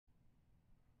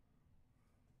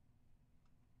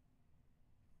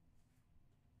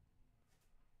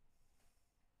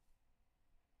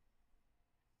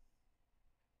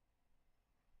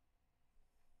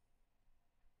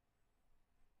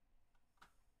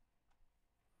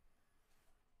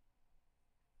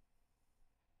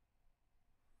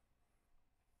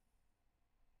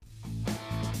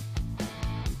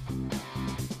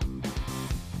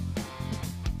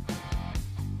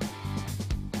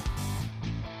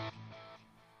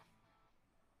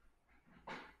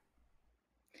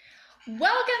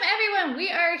Welcome, everyone. We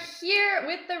are here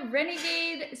with the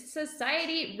Renegade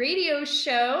Society radio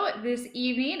show this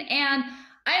evening, and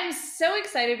I'm so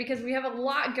excited because we have a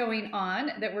lot going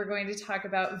on that we're going to talk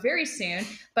about very soon.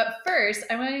 But first,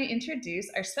 I want to introduce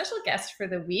our special guest for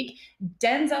the week,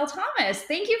 Denzel Thomas.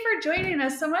 Thank you for joining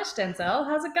us so much, Denzel.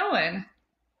 How's it going?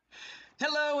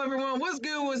 Hello, everyone. What's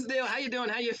good? What's the deal? How you doing?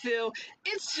 How you feel?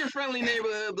 It's your friendly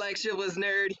neighborhood Black Chivalrous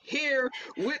nerd here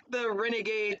with the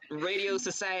Renegade Radio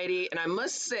Society, and I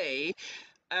must say,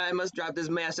 I must drop this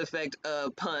Mass Effect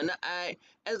pun.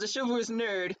 As a chivalrous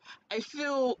nerd, I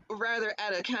feel rather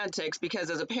out of context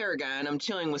because as a paragon, I'm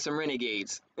chilling with some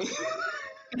renegades.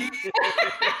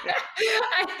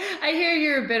 I hear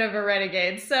you're a bit of a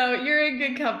renegade, so you're in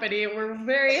good company. We're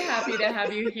very happy to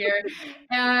have you here.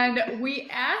 And we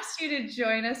asked you to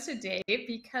join us today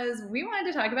because we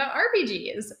wanted to talk about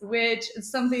RPGs, which is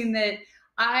something that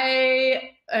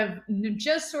I have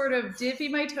just sort of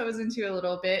dipping my toes into a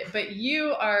little bit, but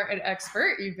you are an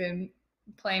expert. You've been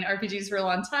playing RPGs for a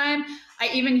long time. I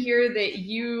even hear that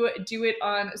you do it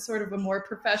on sort of a more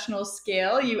professional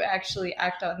scale. You actually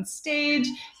act on stage.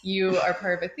 You are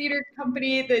part of a theater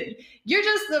company. That you're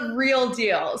just the real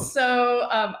deal. So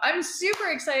I'm super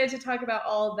excited to talk about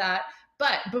all of that.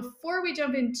 But before we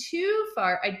jump in too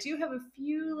far, I do have a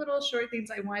few little short things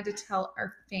I wanted to tell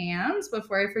our fans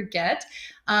before I forget.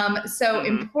 So Mm-hmm.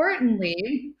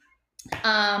 importantly,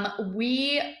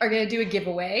 we are going to do a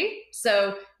giveaway.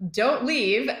 So don't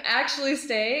leave. Actually,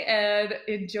 stay and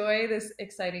enjoy this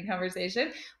exciting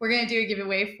conversation. We're going to do a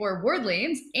giveaway for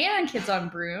Wordlings and Kids on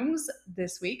Brooms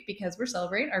this week because we're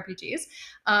celebrating RPGs.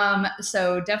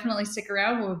 So definitely stick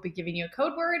around. We'll be giving you a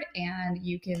code word and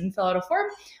you can fill out a form.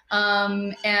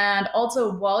 And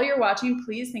also, while you're watching,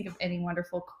 please think of any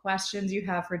wonderful questions you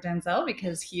have for Denzel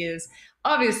because he is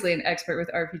obviously an expert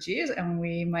with RPGs, and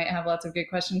we might have lots of good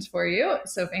questions for you.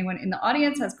 So if anyone in the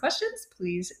audience has questions,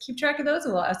 please keep track of those,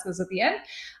 and we'll ask those at the end.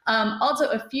 Also,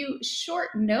 a few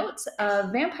short notes.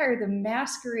 Vampire the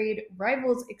Masquerade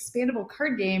Rivals expandable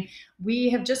card game.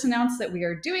 We have just announced that we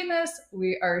are doing this.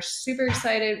 We are super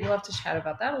excited. We'll have to chat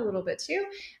about that a little bit too.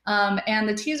 And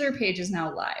the teaser page is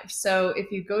now live. So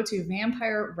if you go to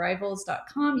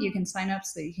vampirerivals.com, you can sign up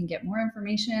so that you can get more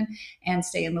information and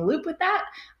stay in the loop with that.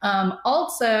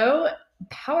 Also,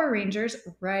 Power Rangers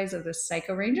Rise of the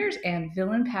Psycho Rangers and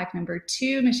Villain Pack number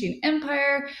 2 Machine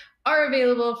Empire are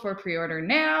available for pre-order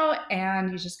now,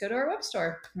 and you just go to our web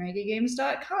store,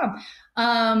 renegadegames.com.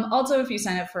 Also, if you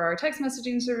sign up for our text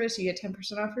messaging service, you get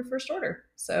 10% off your first order.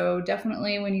 So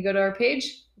definitely when you go to our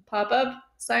page, pop up,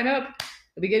 sign up,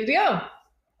 you'll be good to go.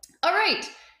 All right,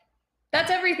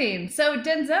 that's everything. So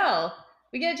Denzel,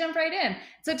 we got to jump right in.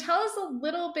 So tell us a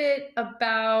little bit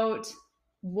about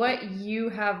what you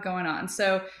have going on.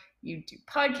 So you do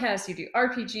podcasts, you do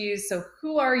RPGs. So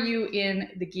who are you in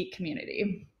the geek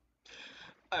community?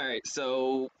 All right,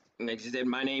 so like you said,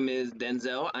 my name is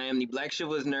Denzel. I am the Black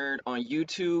Chivalrous nerd on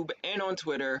YouTube and on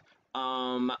Twitter.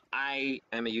 I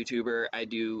am a YouTuber. I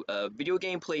do video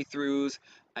game playthroughs.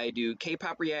 I do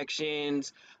K-pop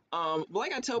reactions.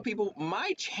 Like I tell people,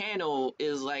 my channel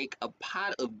is like a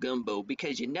pot of gumbo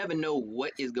because you never know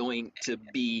what is going to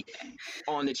be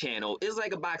on the channel. It's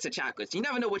like a box of chocolates. You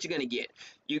never know what you're gonna get.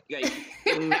 You like,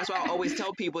 and that's why I always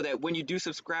tell people that when you do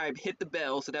subscribe, hit the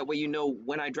bell so that way you know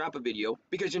when I drop a video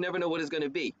because you never know what it's gonna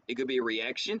be. It could be a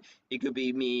reaction. It could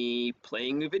be me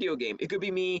playing a video game. It could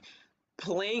be me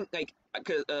playing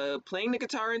playing the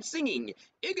guitar and singing.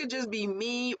 It could just be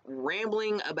me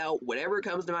rambling about whatever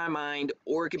comes to my mind,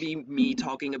 or it could be me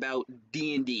talking about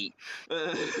D&D,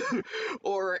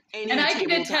 or And any I can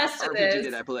tabletop attest to RPG that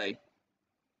this. I play.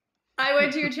 I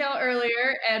went to your channel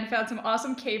earlier and found some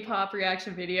awesome K-pop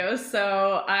reaction videos,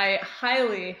 so I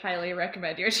highly, highly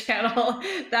recommend your channel.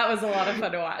 That was a lot of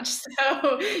fun to watch.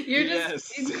 So you're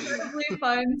just Yes. incredibly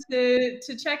fun to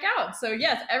check out. So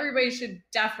yes, everybody should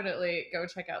definitely go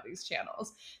check out these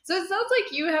channels. So it sounds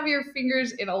like you have your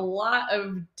fingers in a lot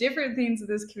of different things in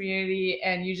this community,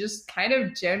 and you just kind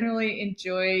of generally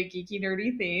enjoy geeky,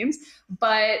 nerdy themes.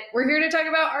 But we're here to talk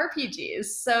about RPGs.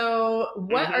 So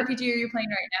what hmm RPG are you playing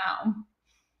right now?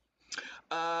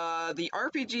 The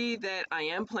RPG that I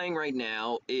am playing right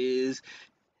now is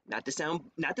not to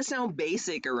sound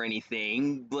basic or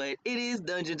anything, but it is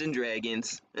Dungeons and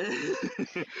Dragons.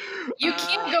 You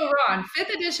can't go wrong. Fifth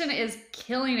edition is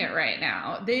killing it right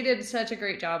now. They did such a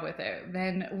great job with it.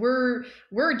 And we're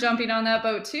jumping on that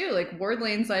boat too. Like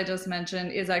Wordlanes I just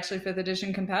mentioned is actually fifth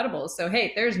edition compatible. So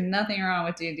hey, there's nothing wrong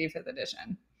with D&D fifth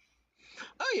edition.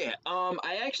 Oh yeah,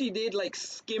 I actually did like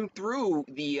skim through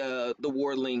the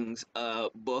Warlings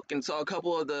book and saw a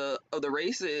couple of the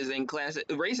races and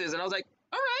races, and I was like,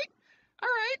 all right, all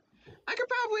right. I could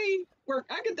probably work.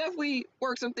 I could definitely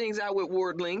work some things out with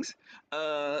wardlings.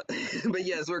 Uh, but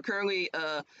yes, we're currently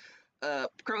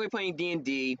playing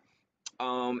D&D.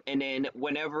 And then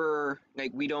whenever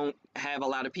like we don't have a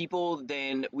lot of people,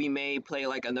 then we may play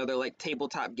like another like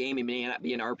tabletop game. It may not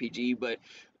be an RPG, but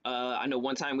I know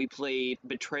one time we played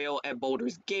Betrayal at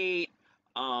Baldur's Gate.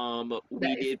 We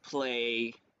Nice. did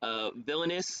play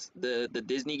Villainous, the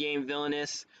Disney game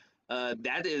Villainous.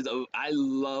 That is a I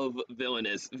love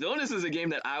Villainous. Villainous is a game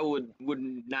that I would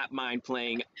not mind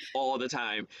playing all the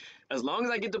time, as long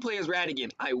as I get to play as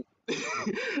Radigan. I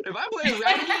if I play as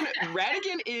Radigan,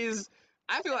 Radigan is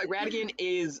I feel like Radigan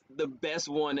is the best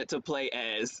one to play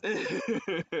as.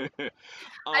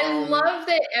 I um, love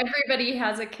that everybody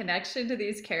has a connection to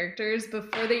these characters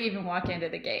before they even walk into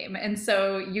the game. And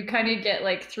so you kind of get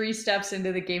like 3 steps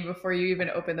into the game before you even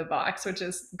open the box, which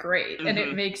is great. And it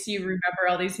mhm. makes you remember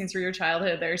all these things from your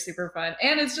childhood. They're super fun.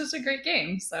 And it's just a great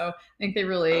game. So I think they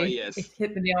Oh really yes,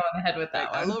 hit the nail on the head with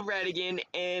like that I one. love Radigan,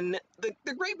 and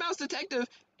the Great Mouse Detective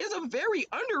is a very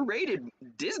underrated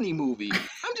Disney movie.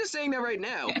 I'm just saying that right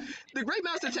now. The Great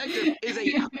Mouse Detective is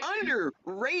a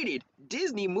underrated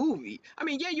Disney movie. I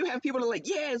mean, yeah, you have people that are like,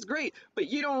 yeah, it's great, but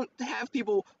you don't have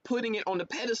people putting it on the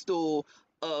pedestal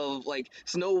of like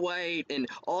Snow White and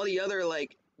all the other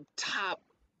like top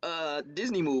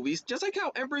Disney movies, just like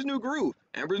how Emperor's New Groove.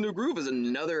 Emperor's New Groove is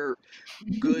another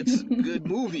good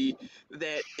movie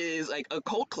that is like a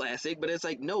cult classic, but it's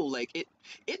like no, like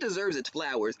it deserves its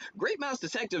flowers. Great Mouse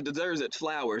Detective deserves its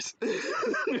flowers.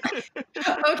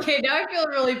 Okay, now I feel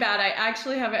really bad. I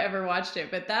actually haven't ever watched it,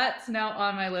 but that's now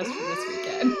on my list for this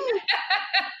weekend.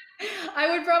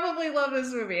 I would probably love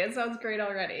this movie. It sounds great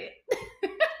already.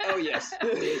 Oh yes.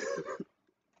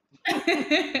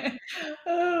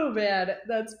 Oh man,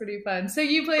 that's pretty fun. So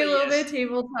you play a But little bit yes, of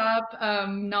tabletop,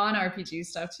 non-RPG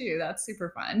stuff too. That's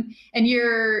super fun. And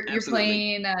you're absolutely.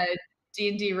 playing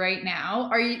D&D right now.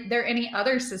 Are there any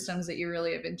other systems that you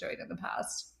really have enjoyed in the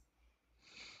past?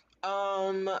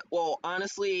 Well,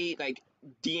 honestly, like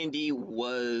D&D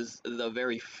was the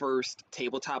very first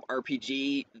tabletop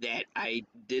RPG that I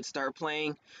did start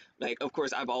playing. Like, of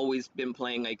course, I've always been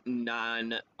playing like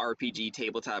non-RPG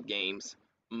tabletop games,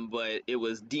 but it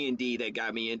was D&D that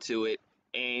got me into it.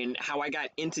 And how I got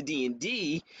into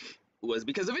D&D was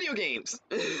because of video games.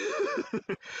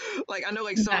 Like I know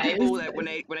like some Nice. people that when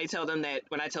I tell them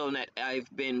that I've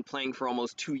been playing for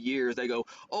almost 2 years, they go,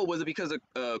 "Oh, was it because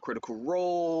of Critical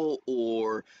Role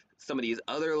or some of these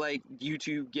other like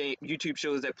YouTube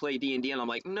shows that play D&D?" And I'm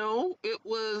like, "No, it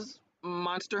was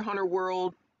Monster Hunter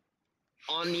World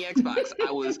on the Xbox.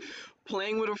 I was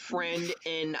playing with a friend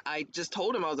and I just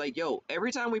told him I was like, "Yo,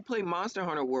 every time we play Monster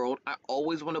Hunter World, I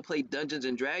always want to play Dungeons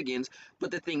and Dragons,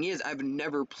 but the thing is I've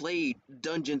never played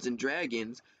Dungeons and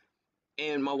Dragons."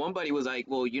 And my one buddy was like,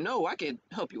 "Well, I could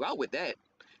help you out with that."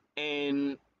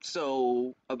 And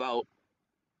so about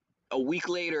a week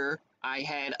later, I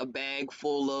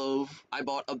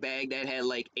bought a bag that had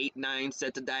like 8, 9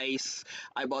 sets of dice.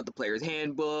 I bought the player's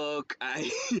handbook.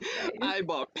 Nice. I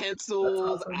bought That's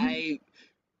pencils. awesome.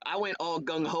 I went all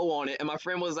gung ho on it, and my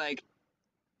friend was like,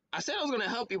 "I said I was gonna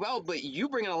help you out, but you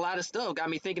bringing a lot of stuff got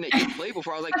me thinking that you've played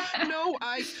before." I was like, "No,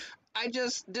 I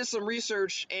just did some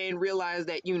research and realized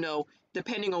that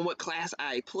depending on what class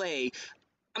I play,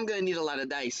 I'm gonna need a lot of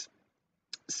dice."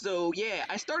 So yeah,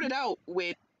 I started out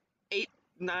with 8,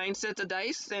 9 sets of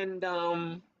dice, and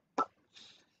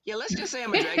yeah, let's just say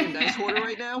I'm a dragon dice hoarder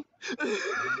right now.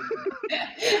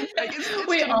 Like it's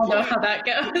We to the all know point how that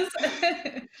goes.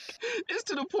 it's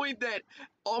to the point that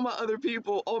all my other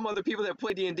people that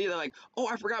play D&D, they're like, "Oh,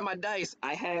 I forgot my dice.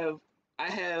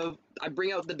 I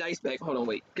bring out the dice bag. Hold on,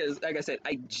 wait, because like I said,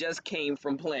 I just came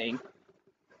from playing.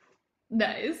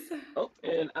 Nice. Oh,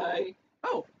 and I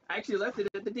actually left it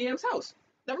at the DM's house.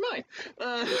 Never mind.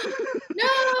 Uh, No!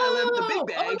 I left the big Oh,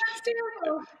 bag. that's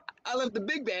terrible. I left the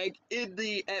big bag in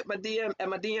the at my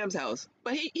DM's house,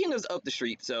 but he lives up the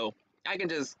street, so I can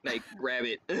just like grab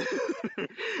it.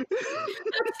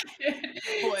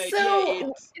 But yeah, So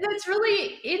it's that's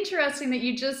really interesting that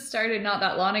you just started not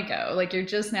that long ago. Like you're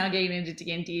just now getting into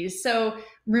D&D. So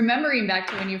remembering back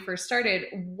to when you first started,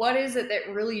 what is it that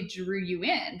really drew you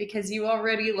in? Because you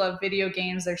already love video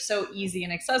games. They're so easy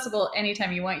and accessible.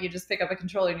 Anytime you want, you just pick up a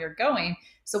controller and you're going.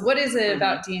 So what is it mhm.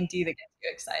 about D&D that gets you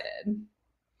excited?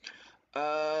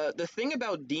 The thing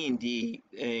about D&D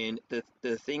and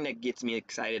the thing that gets me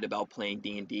excited about playing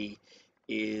D&D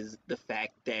is the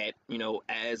fact that,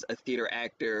 as a theater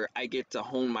actor, I get to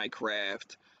hone my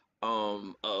craft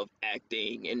of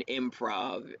acting and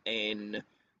improv and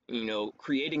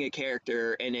creating a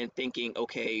character and then thinking,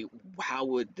 okay, how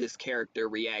would this character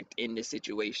react in this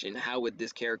situation? How would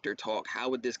this character talk? How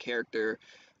would this character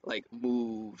like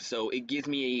move? So it gives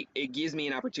me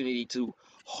an opportunity to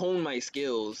hone my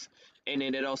skills, and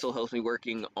then it also helps me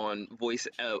working on voice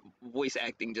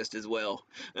acting just as well.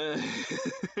 And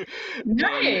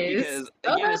Nice. because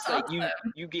Oh, again, that's it's like awesome.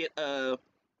 you get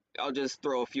I'll just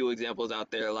throw a few examples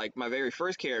out there. Like my very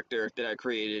first character that I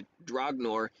created,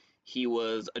 Dragnor, he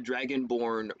was a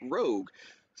dragonborn rogue.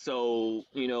 So,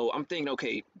 I'm thinking,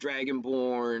 okay,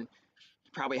 dragonborn, he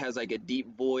probably has like a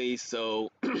deep voice,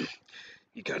 so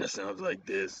he kind of sounds like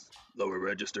this, lower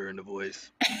register in the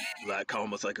voice, like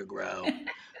almost like a growl.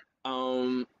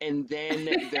 And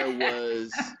then there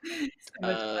was So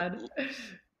much uh fun.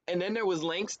 and then there was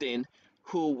Langston,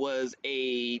 who was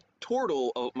a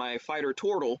turtle, my fighter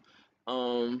turtle.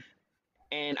 Um,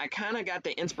 and I kind of got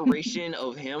the inspiration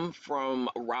of him from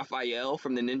Raphael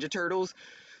from the Ninja Turtles.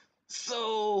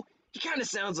 So he kind of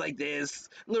sounds like this,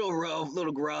 little rough,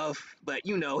 little gruff, but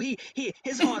he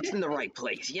his heart's in the right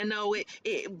place.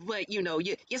 But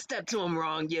you step to him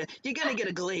wrong, you're gonna get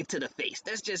a glaive to the face.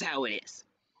 That's just how it is.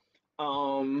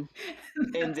 Um,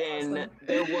 and That's then awesome.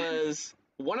 there was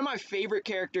one of my favorite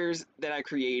characters that I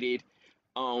created,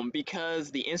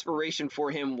 because the inspiration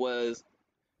for him was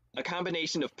a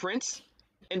combination of Prince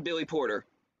and Billy Porter.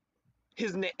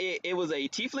 It was a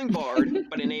tiefling bard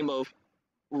by the name of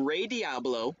Ray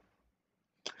Diablo,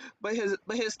 but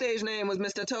his stage name was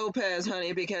Mr. Topaz,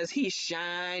 honey, because he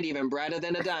shined even brighter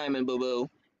than a diamond, boo boo.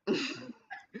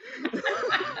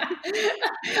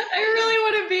 I really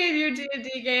want to be in your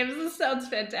D&D games. This sounds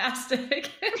fantastic.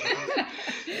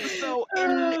 So,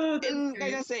 and Oh, that's and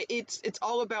like I great. said, it's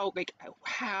all about like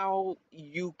how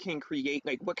you can create,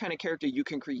 like what kind of character you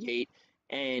can create,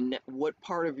 and what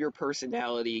part of your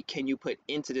personality can you put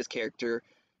into this character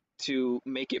to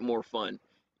make it more fun.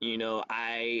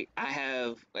 I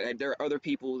have like, there are other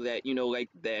people that like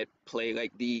that play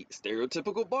like the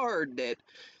stereotypical bard that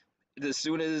as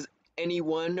soon as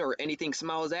anyone or anything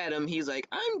smiles at him, he's like,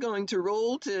 I'm going to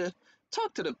roll to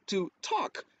talk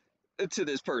to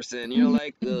this person.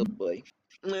 Like, oh boy.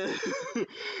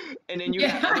 And then you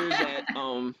got others Yeah. that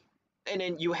and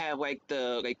then you have like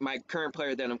my current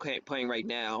player that I'm playing right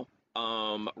now,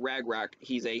 Ragrock.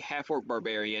 He's a half orc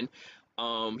barbarian.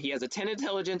 He has a 10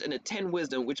 intelligence and a 10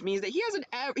 wisdom, which means that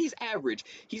he's average.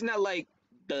 He's not like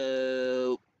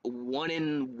the one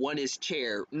in one is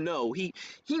chair. No, he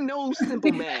knows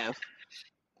simple math,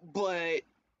 but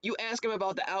you ask him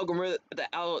about the algorithm,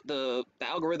 the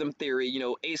algorithm theory,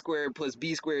 a squared plus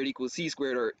b squared equals c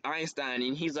squared, or Einstein,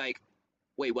 and he's like,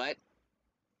 wait, what?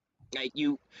 Like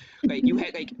you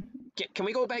had like, can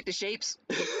we go back to shapes?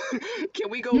 Can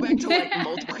we go back to like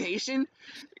multiplication?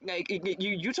 Like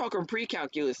you talking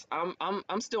pre-calculus?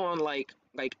 I'm still on like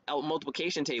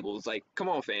multiplication tables. Like, come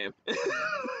on, fam.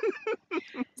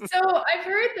 So I've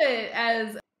heard that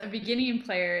as a beginning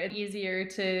player, it's easier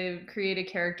to create a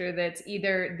character that's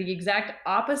either the exact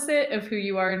opposite of who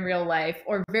you are in real life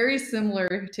or very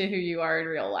similar to who you are in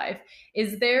real life.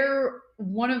 Is there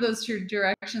one of those two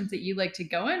directions that you like to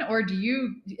go in, or do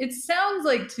you? It sounds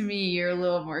like to me you're a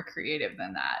little more creative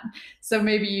than that. So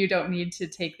maybe you don't need to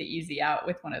take the easy out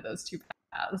with one of those two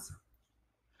paths.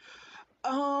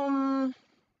 um,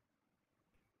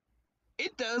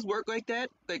 it does work like that.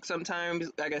 Like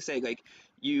sometimes, like I say, like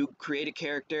you create a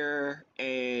character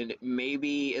and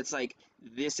maybe it's like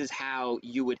this is how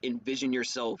you would envision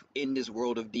yourself in this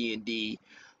world of D&D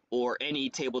or any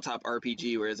tabletop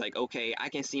RPG where it's like, okay, I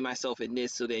can see myself in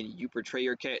this, so then you portray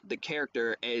the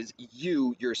character as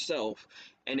you yourself.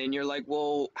 And then you're like,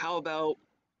 well, how about,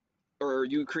 or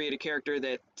you create a character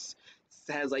that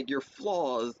has like your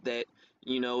flaws that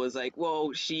is like,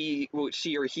 well, she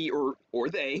or he or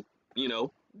they, you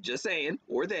know just saying,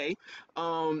 or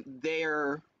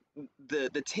they're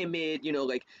the timid,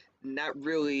 like not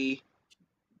really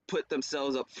put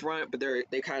themselves up front, but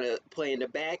they kind of play in the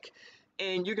back,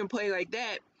 and you can play like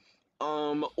that.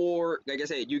 Or like I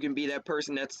said, you can be that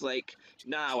person that's like,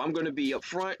 now I'm gonna be up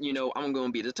front, I'm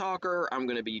gonna be the talker, I'm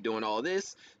gonna be doing all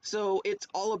this. So it's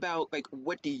all about like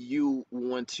what do you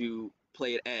want to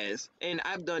play it as? And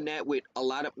I've done that with a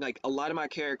lot of my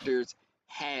characters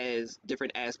has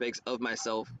different aspects of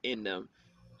myself in them,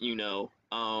 you know.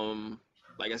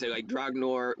 Like I said, like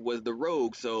Dragnor was the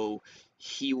rogue, so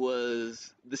he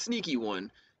was the sneaky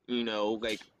one,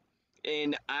 like,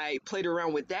 and I played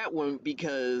around with that one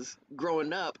because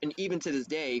growing up, and even to this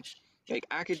day, like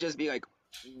I could just be like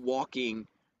walking,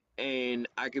 and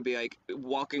I could be like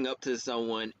walking up to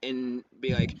someone and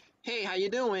be like, "Hey, how you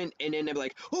doing?" And then they'd be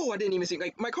like, "Oh, I didn't even see,"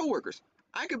 like my coworkers.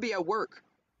 I could be at work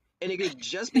and it could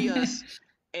just be us,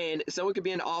 and someone could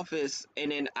be in the office,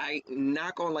 and then I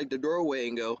knock on like the doorway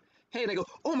and go, "Hey," and they go,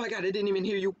 "Oh my God, I didn't even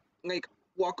hear you like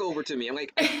walk over to me." I'm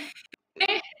like,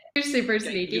 You're super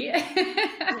 "Okay, you sneaky.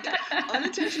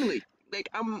 unintentionally." Like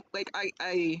I'm like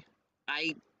I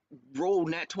roll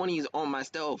nat 20s on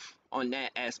myself on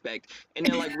that aspect, and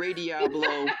then like Ray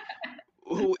Diablo,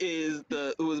 who is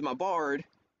my bard,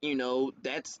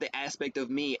 that's the aspect of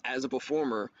me as a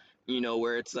performer,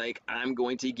 where it's like I'm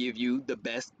going to give you the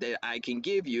best that I can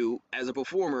give you as a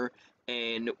performer,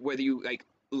 and whether you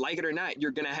like it or not,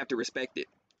 you're gonna have to respect it.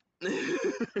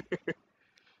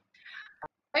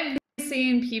 I've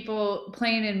seen people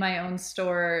playing in my own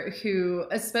store who,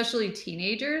 especially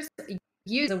teenagers,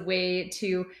 use a way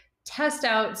to test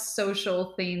out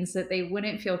social things that they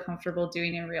wouldn't feel comfortable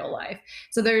doing in real life.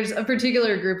 So there's a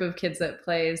particular group of kids that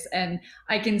plays, and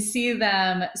I can see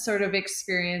them sort of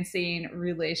experiencing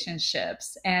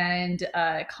relationships and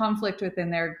conflict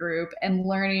within their group and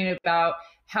learning about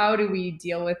how do we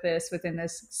deal with this within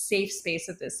this safe space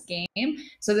of this game,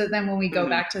 so that then when we go Hmm.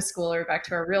 back to school or back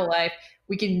to our real life,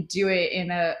 we can do it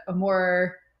in a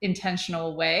more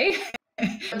intentional way.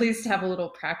 At least have a little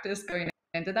practice going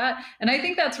into that. And I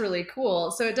think that's really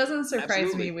cool. So it doesn't surprise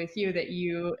me Absolutely. with you that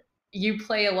you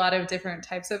play a lot of different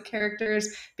types of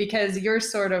characters because you're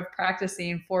sort of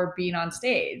practicing for being on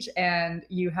stage and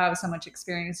you have so much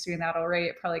experience doing that already.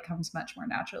 It probably comes much more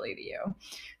naturally to you.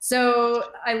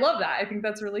 So I love that. I think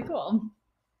that's really cool.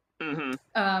 Hmm.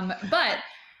 But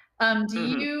do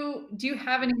Hmm. you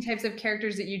have any types of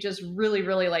characters that you just really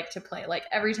really like to play? Like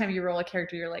every time you roll a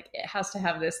character, you're like, it has to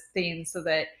have this thing so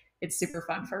that it's super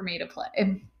fun for me to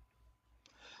play.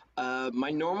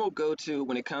 My normal go-to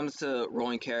when it comes to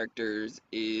rolling characters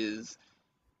is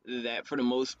that for the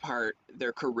most part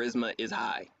their charisma is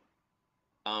high,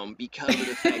 because of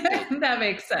the fact that That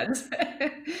makes sense.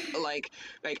 like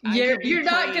I you're could be you're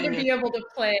not going to playing be able to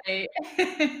play.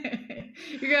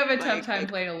 You're going to have a tough time like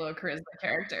playing a low charisma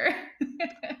character.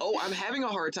 oh, I'm having a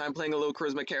hard time playing a low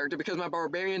charisma character because my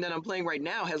barbarian that I'm playing right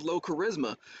now has low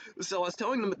charisma. So I was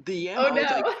telling them DM, Oh I was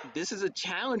like, no. this is a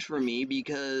challenge for me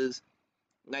because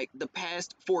like the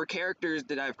past four characters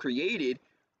that I've created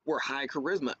were high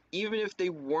charisma, even if they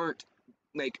weren't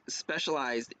like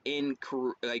specialized in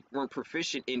like weren't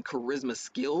proficient in charisma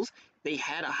skills, they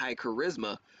had a high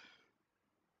charisma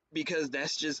because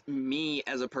that's just me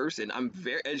as a person. I'm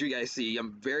very, as you guys see,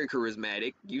 I'm very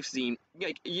charismatic. You've seen,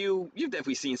 like, you've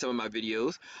definitely seen some of my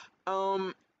videos.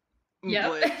 Um, Yep.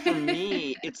 but for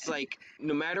me, it's like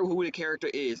no matter who the character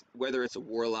is, whether it's a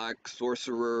warlock,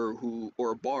 sorcerer,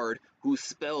 or a bard whose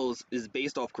spells is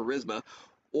based off charisma,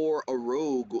 or a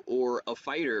rogue or a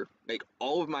fighter, like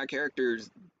all of my characters,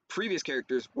 previous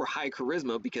characters were high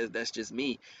charisma because that's just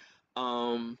me.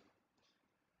 Um,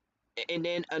 and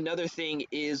then another thing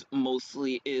is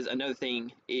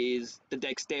the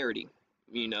dexterity,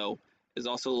 you know is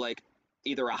also like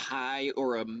either a high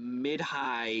or a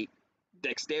mid-high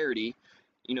dexterity,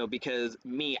 because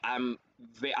me,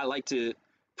 I like to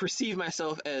perceive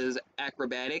myself as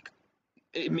acrobatic.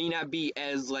 It may not be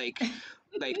as like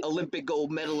Olympic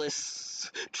gold medalists,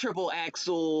 triple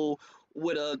axel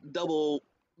with a double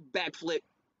backflip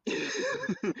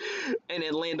and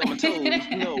then land on my toes,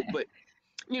 no, but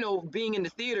being in the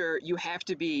theater, you have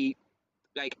to be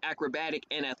like acrobatic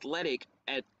and athletic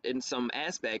in some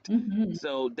aspect. Mhm.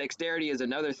 So dexterity is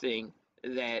another thing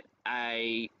that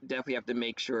I definitely have to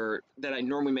make sure that I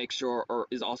normally make sure or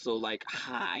is also like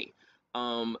high.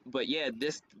 But yeah, I'd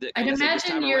like I said, this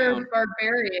imagine time you're around,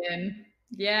 barbarian.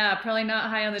 Yeah, probably not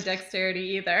high on the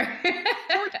dexterity either.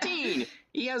 14.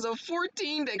 He has a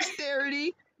 14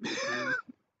 dexterity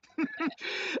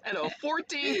and a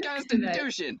 14 Nice.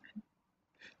 constitution.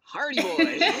 Hardy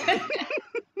boy.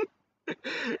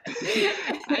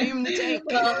 I am the tank.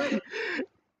 Well,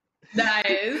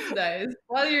 nice, nice.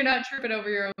 Well, you're not tripping over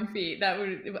your own feet. That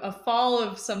would a fall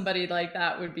of somebody like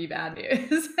that would be bad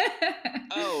news.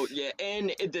 Oh yeah,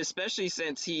 and especially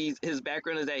since his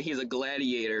background is that he's a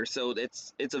gladiator, so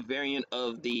it's a variant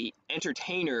of the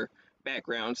entertainer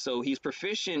background. So he's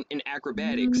proficient in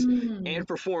acrobatics Mm. and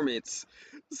performance.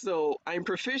 So I'm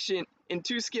proficient in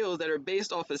two skills that are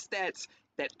based off of stats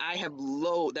that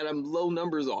I'm low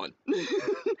numbers on.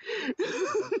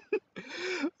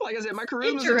 Like I said, my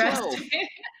charisma's a 12. Interesting.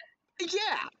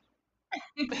 Yeah,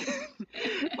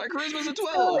 my charisma's a So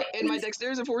 12, and my it's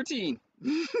dexterity's a 14.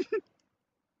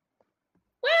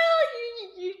 well,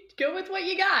 you go with what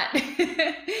you got. So,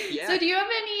 Yeah. do you have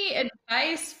any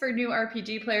advice for new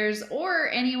RPG players or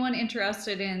anyone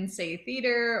interested in, say,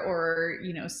 theater or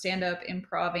stand up,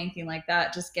 improv, anything like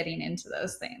that? Just getting into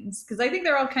those things because I think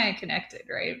they're all kind of connected,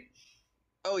 right?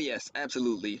 Oh yes,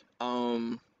 absolutely.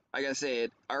 Like I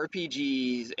said,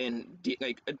 RPGs and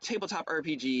tabletop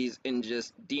RPGs and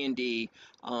just D&D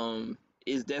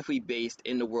is definitely based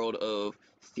in the world of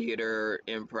theater,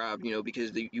 improv,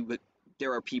 because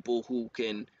there are people who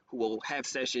will have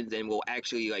sessions and will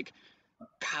actually like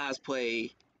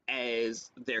cosplay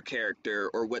as their character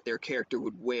or what their character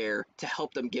would wear to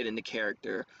help them get into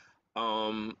character.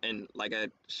 And like I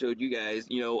showed you guys,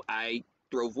 I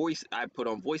put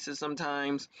on voices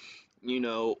sometimes,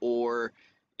 or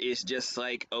it's just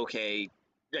like, okay,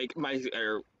 like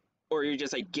or you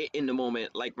just like get in the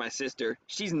moment. Like my sister,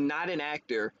 she's not an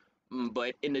actor,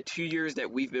 but in the 2 years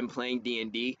that we've been playing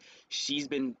D&D, she's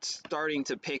been starting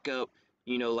to pick up,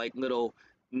 like little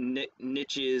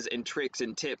niches and tricks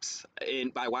and tips,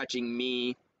 and by watching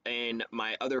me and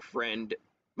my other friends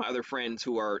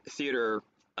who are theater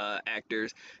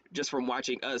actors, just from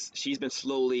watching us, she's been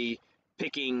slowly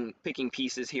picking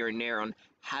pieces here and there on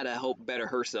how to help better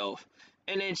herself.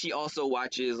 And then she also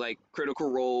watches like Critical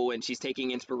Role, and she's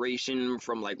taking inspiration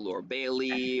from like Laura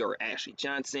Bailey or Ashley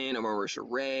Johnson or Marisha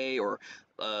Ray or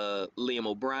Liam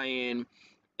O'Brien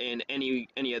and any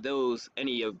of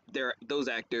their those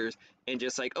actors, and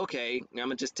just like, okay, I'm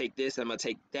gonna just take this, I'm gonna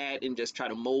take that, and just try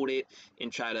to mold it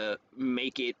and try to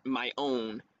make it my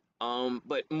own.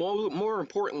 But more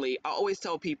importantly, I always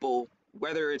tell people,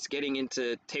 whether it's getting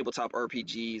into tabletop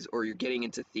RPGs or you're getting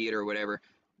into theater or whatever,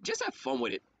 just have fun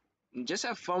with it. Just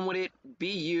have fun with it.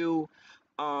 Be you.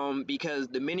 Because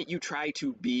the minute you try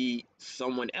to be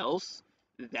someone else,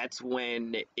 that's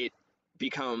when it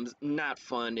becomes not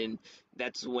fun, and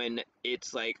that's when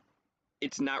it's like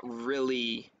it's not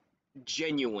really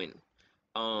genuine.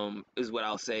 Is what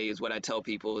I'll say, is what I tell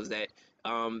people, is that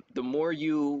the more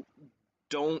you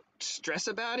don't stress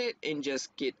about it and just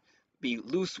be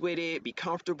loose with it, be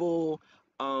comfortable.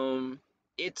 Um,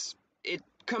 it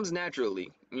comes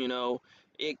naturally,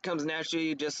 It comes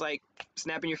naturally, just like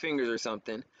snapping your fingers or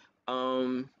something.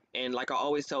 And like I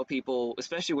always tell people,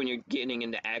 especially when you're getting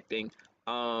into acting,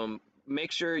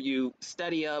 make sure you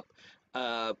study up,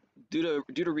 uh, do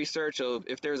the research of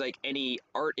if there's like any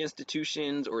art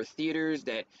institutions or theaters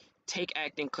that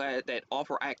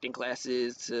offer acting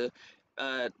classes to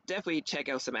definitely check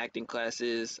out some acting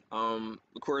classes. Of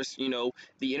course,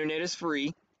 the internet is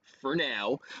free for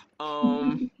now.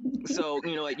 Um, so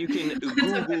like you can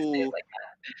It's okay to say it Google, like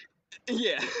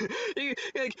yeah,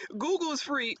 like Google is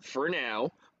free for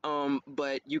now.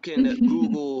 But you can that.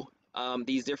 Google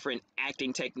these different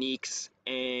acting techniques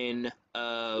and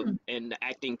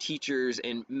acting teachers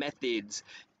and methods,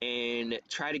 and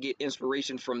try to get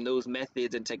inspiration from those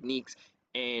methods and techniques,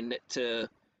 and to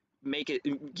make it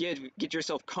get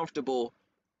yourself comfortable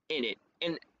in it.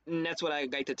 And that's what I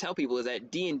like to tell people, is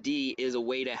that D&D is a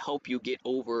way to help you get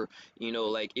over,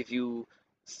 like if you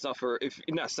suffer, if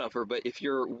not suffer, but if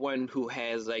you're one who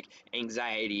has like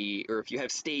anxiety, or if you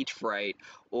have stage fright,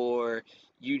 or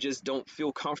you just don't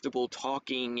feel comfortable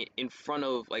talking in front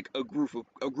of like a group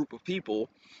of people,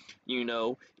 you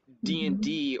know, Mhm.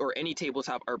 D&D or any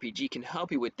tabletop RPG can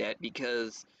help you with that,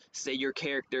 because say your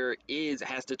character is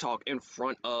has to talk in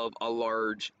front of a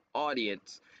large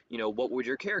audience, what would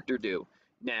your character do?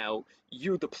 Now,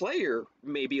 you the player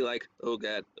may be like, oh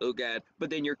god, but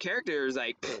then your character is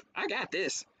like, I got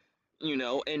this,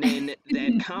 and then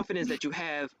that confidence that you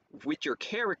have with your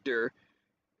character,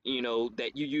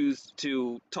 that you use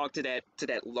to talk to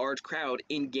that large crowd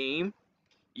in game,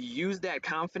 use that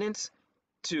confidence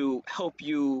to help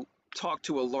you talk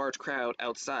to a large crowd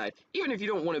outside, even if you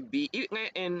don't want to be,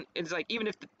 and it's like, even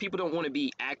if the people don't want to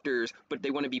be actors but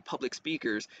they want to be public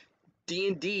speakers,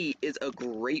 D&D is a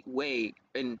great way,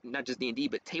 and not just D&D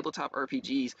but tabletop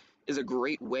RPGs is a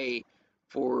great way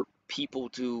for people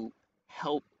to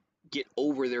help get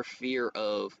over their fear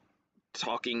of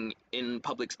talking in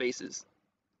public spaces.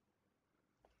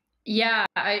 Yeah,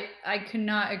 I could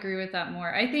not agree with that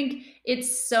more. I think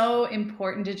it's so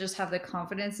important to just have the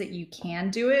confidence that you can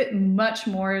do it, much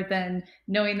more than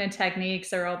knowing the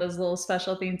techniques or all those little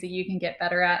special things that you can get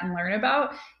better at and learn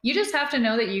about. You just have to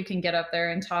know that you can get up there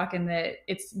and talk, and that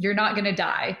you're not going to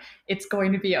die. It's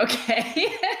going to be okay.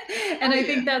 And Oh I yeah.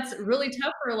 think that's really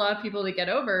tough for a lot of people to get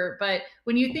over, but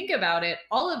when you think about it,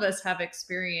 all of us have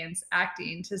experience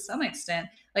acting to some extent.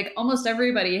 Like almost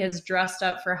everybody has dressed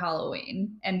up for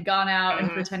Halloween and gone out and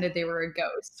Hmm. pretended they were a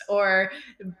ghost, or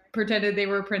pretended they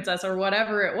were a princess, or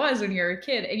whatever it was when you're a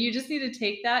kid. And you just need to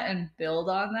take that and build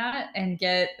on that and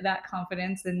get that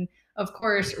confidence. And of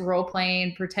course, role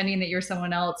playing, pretending that you're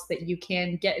someone else, that you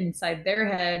can get inside their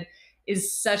head,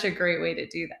 is such a great way to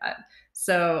do that.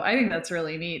 So I think that's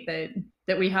really neat that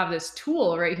that we have this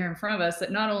tool right here in front of us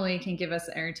that not only can give us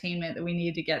the entertainment that we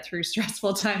need to get through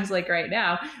stressful times like right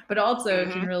now, but also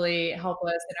can Mm-hmm. really help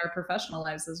us in our professional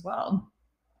lives as well.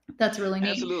 That's really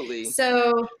neat. Absolutely.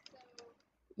 So,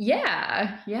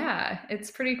 yeah,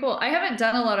 it's pretty cool. I haven't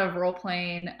done a lot of role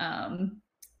playing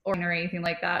or anything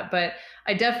like that, but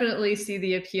I definitely see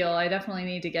the appeal. I definitely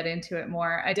need to get into it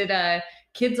more. I did a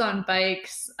Kids on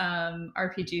Bikes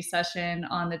RPG session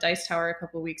on the Dice Tower a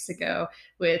couple weeks ago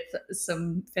with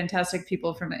some fantastic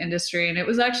people from the industry, and it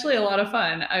was actually a lot of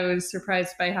fun. I was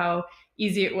surprised by how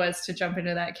easy it was to jump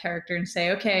into that character and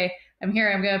say, okay, I'm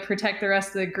here, I'm going to protect the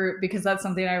rest of the group because that's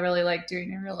something I really like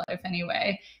doing in real life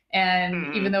anyway. And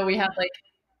even Mm-hmm. though we had like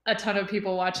a ton of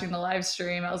people watching the live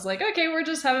stream, I was like, okay, we're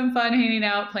just having fun, hanging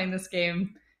out, playing this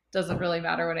game. Doesn't really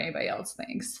matter what anybody else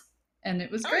thinks. And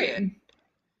it was Oh great. yeah.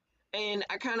 And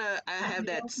I have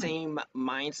that same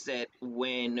mindset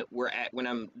when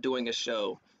I'm doing a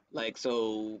show. Like,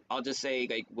 so I'll just say,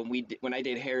 like, when I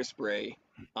did Hairspray,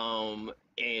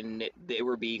 and there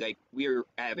would be like, we were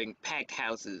having packed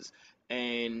houses,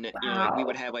 and like we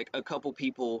would Wow. have like a couple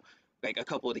people, like a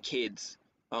couple of the kids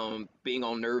being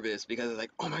all nervous because it's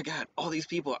like, oh my god, all these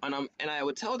people. And I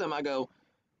would tell them, I go,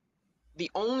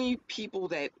 the only people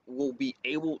that you'll be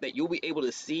able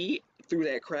to see through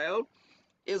that crowd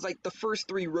is like the first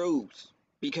three rows,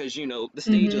 because the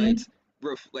stage Mm-hmm. lights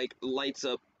like lights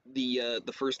up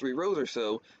the first three rows or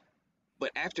so,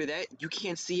 but after that you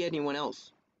can't see anyone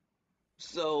else.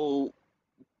 So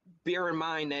bear in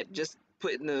mind that, just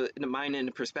put in the mind and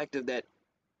the perspective that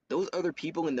those other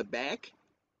people in the back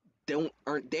don't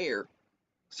aren't there.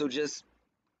 So just,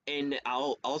 and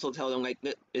I'll also tell them, like,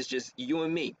 it's just you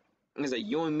and me. It's like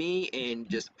you and me, and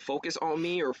just focus on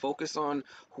me, or focus on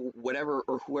whatever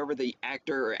or whoever the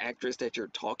actor or actress that you're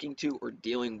talking to or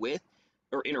dealing with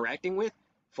or interacting with.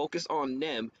 Focus on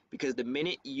them, because the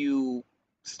minute you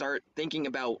start thinking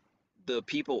about the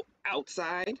people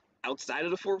outside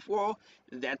of the fourth wall,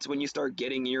 that's when you start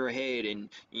getting in your head, and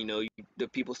the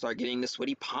people start getting the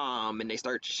sweaty palm, and they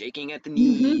start shaking at the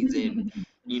knees, and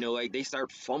like they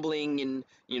start fumbling, and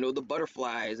the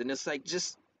butterflies, and it's like,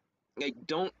 just like,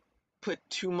 don't put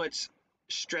too much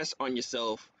stress on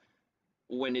yourself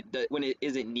when it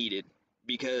isn't needed,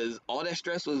 because all that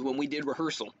stress was when we did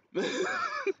rehearsal. The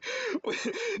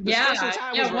stressful Yeah,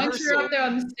 time was yeah. Once you're up rehearsal. there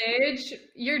on the stage,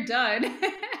 you're done.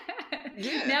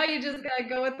 Yeah, Now you just gotta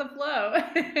go with the flow.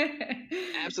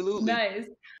 absolutely. Nice.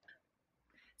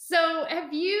 So,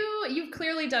 you've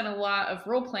clearly done a lot of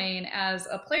role playing as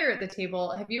a player at the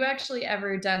table. Have you actually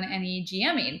ever done any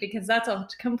GMing? Because that's a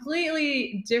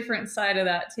completely different side of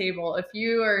that table. If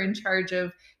you are in charge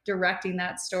of directing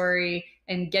that story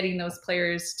and getting those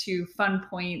players to fun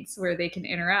points where they can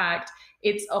interact,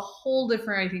 it's a whole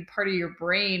different, I think, part of your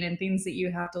brain and things that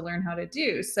you have to learn how to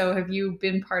do. So, have you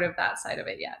been part of that side of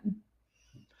it yet?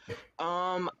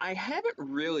 I haven't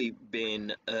really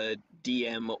been a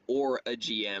DM or a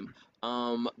GM,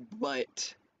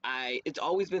 but it's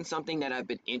always been something that I've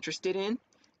been interested in,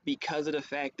 because of the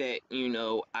fact that,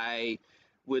 I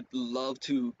would love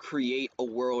to create a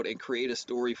world and create a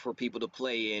story for people to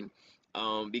play in.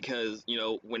 Because,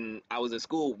 when I was in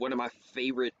school, one of my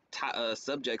favorite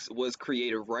subjects was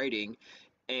creative writing,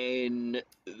 and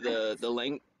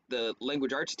the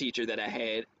language arts teacher that I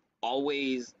had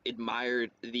always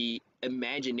admired the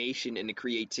imagination and the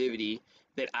creativity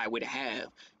that I would have.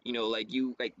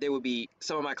 Like, there would be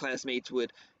some of my classmates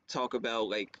would talk about,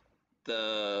 like,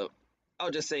 the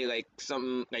I'll just say, like,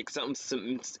 something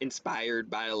inspired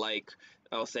by, like,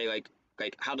 I'll say, like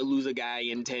How to Lose a Guy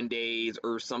in 10 Days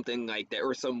or something like that,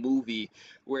 or some movie.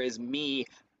 Whereas me,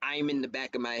 I'm in the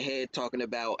back of my head talking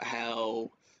about how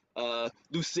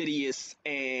Lucidius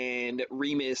and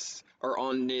Remus are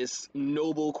on this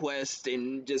noble quest,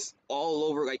 and just all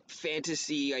over, like,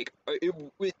 fantasy, like, it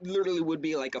literally would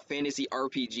be like a fantasy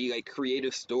RPG, like,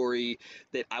 creative story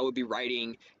that I would be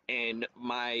writing. And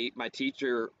my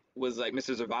teacher was like,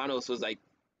 Mr. Zervanos was like,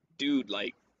 dude,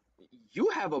 like, you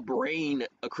have a brain,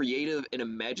 a creative and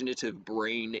imaginative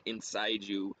brain inside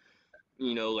you.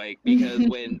 Like, because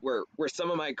where some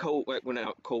of my when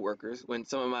coworkers, when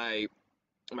some of my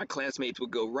classmates would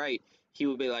go right, he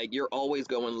would be like, you're always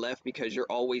going left because you're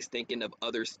always thinking of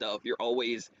other stuff. You're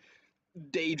always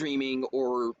daydreaming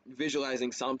or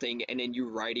visualizing something, and then you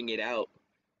writing it out.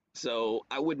 So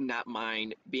I would not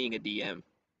mind being a DM.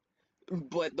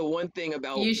 But the one thing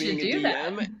about You should being a do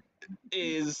that. DM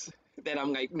is that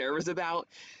I'm, like, nervous about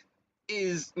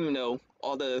is,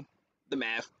 all the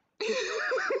math.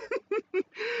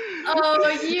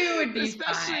 Oh, you would be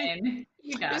especially fine.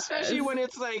 You got especially this. when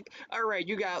it's like, all right,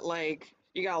 you got, like,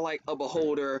 you got like a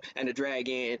beholder and a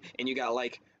dragon, and you got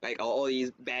like all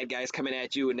these bad guys coming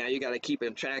at you, and now you got to keep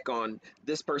in track on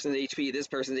this person's HP, this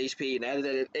person's HP,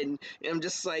 and I'm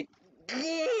just like,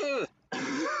 ugh.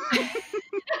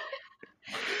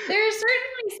 There are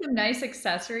certainly some nice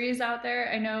accessories out there.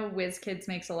 I know WizKids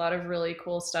makes a lot of really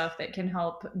cool stuff that can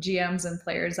help GMs and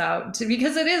players out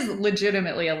because it is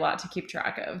legitimately a lot to keep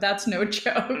track of. That's no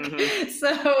joke. Hmm.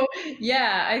 So,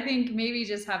 yeah, I think maybe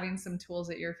just having some tools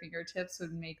at your fingertips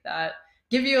would make that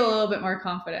give you a little bit more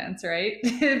confidence, right?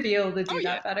 Be able to Oh do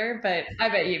yeah, that better, but I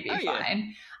bet you'd be oh yeah.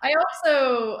 fine. I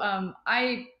also,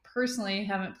 I personally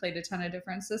haven't played a ton of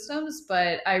different systems,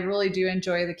 but I really do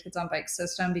enjoy the Kids on Bikes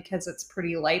system because it's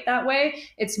pretty light that way.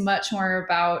 It's much more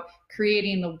about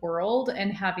creating the world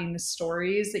and having the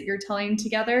stories that you're telling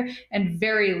together, and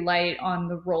very light on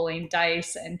the rolling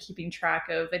dice and keeping track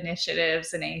of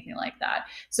initiatives and anything like that.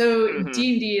 So Hmm.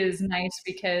 D&D is nice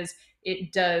because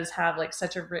it does have like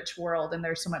such a rich world and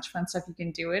there's so much fun stuff you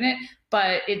can do in it,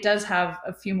 but it does have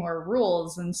a few more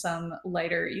rules than some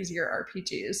lighter, easier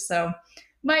RPGs. So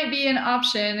might be an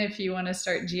option if you want to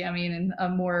start GMing in a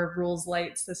more rules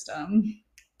light system.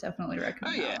 Definitely Oh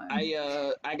recommend that yeah,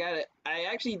 one. I got it. I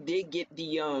actually did get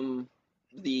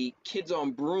the Kids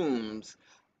on Brooms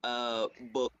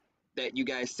book that you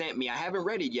guys sent me. I haven't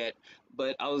read it yet,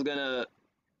 but I was gonna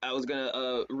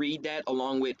read that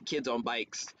along with Kids on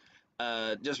Bikes.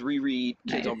 Just reread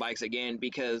Kids Nice. on Bikes again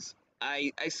because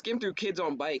I skimmed through Kids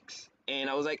on Bikes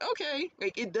and I was like, okay,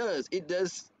 like it does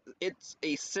it's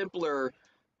a simpler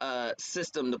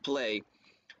system to play.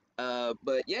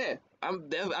 But yeah,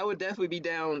 I would definitely be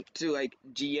down to like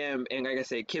GM, and like I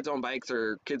said, Kids on Bikes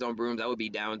or Kids on Brooms. I would be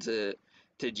down to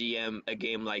GM a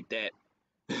game like that.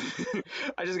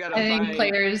 I just I gotta think find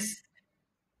players,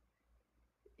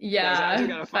 like I said, I just yeah,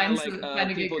 gotta find like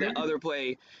find a good people that group. other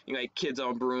play, you know, like Kids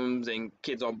on Brooms and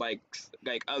Kids on Bikes,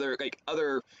 like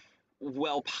other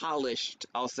well polished,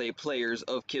 I'll say, players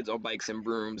of Kids on Bikes and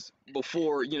Brooms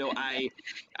before I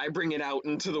bring it out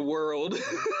into the world.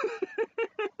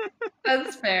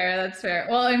 That's fair. That's fair.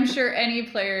 Well, I'm sure any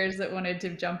players that wanted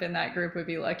to jump in that group would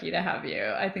be lucky to have you.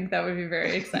 I think that would be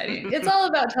very exciting. It's all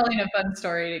about telling a fun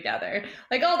story together.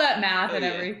 Like all that math Oh and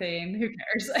yeah, everything, who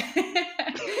cares?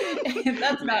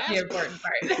 That's not the math. important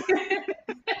part.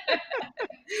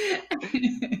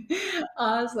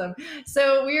 Awesome.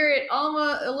 So we're at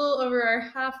almost a little over our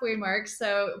halfway mark.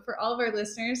 So for all of our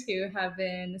listeners who have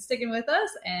been sticking with us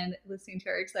and listening to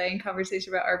our exciting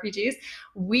conversation about RPGs,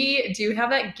 we do have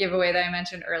that giveaway that I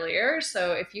mentioned earlier.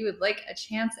 So if you would like a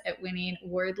chance at winning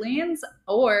Wordlings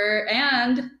or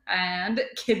and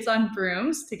Kids on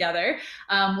Brooms together,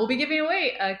 we'll be giving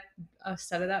away a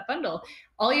set of that bundle.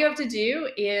 All you have to do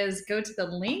is go to the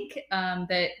link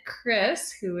that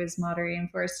Chris, who is moderating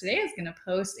for us today, is going to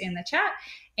post in the chat.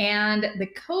 And the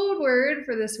code word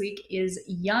for this week is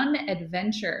Young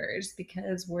Adventures,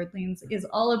 because Wordlings is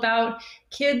all about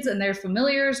kids and their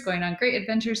familiars going on great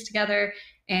adventures together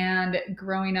and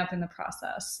growing up in the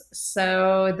process.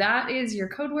 So that is your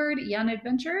code word, Young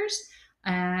Adventures.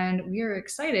 And we are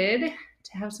excited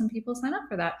to have some people sign up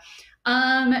for that.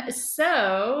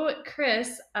 So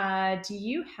Chris, do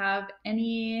you have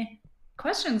any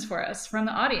questions for us from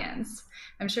the audience?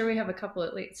 I'm sure we have a couple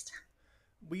at least.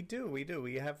 We do, we do.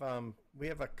 We have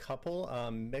a couple.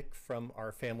 Mick from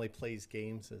Our Family Plays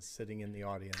Games is sitting in the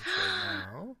audience right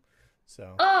now.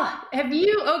 So Oh, have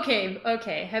you?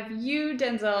 Okay. Have you,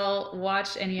 Denzel,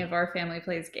 watched any of Our Family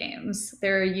Plays Games?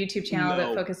 They're a YouTube channel that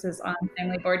No. focuses on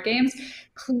family board games.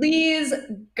 Please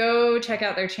go check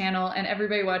out their channel, and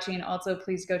everybody watching also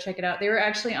please go check it out. They were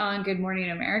actually on Good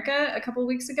Morning America a couple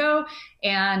weeks ago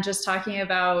and just talking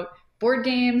about board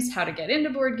games, how to get into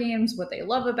board games, what they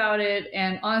love about it,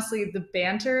 and honestly, the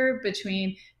banter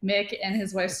between Mick and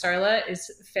his wife Starla is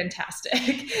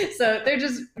fantastic. So they're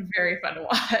just very fun to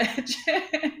watch.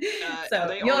 Are So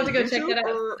they you'll have to on go check YouTube that out.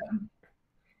 or So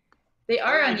they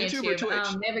are are they on on YouTube or YouTube.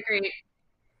 Twitch? They have a great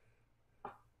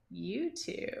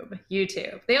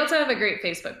YouTube. They also have a great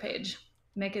Facebook page.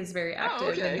 Mick is very Oh,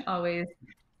 active and okay. always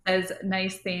says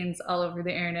nice things all over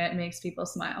the internet and makes people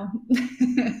smile.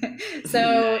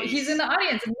 So he's in Nice. the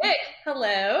audience. Mick,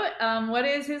 hello. What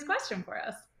is his question for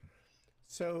us?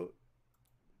 so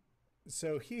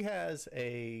so he has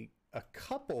a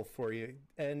couple for you,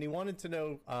 and he wanted to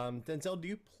know, Denzel, do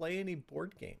you play any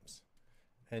board games,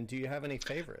 and do you have any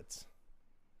favorites?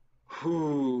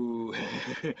 Whew.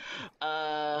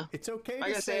 It's okay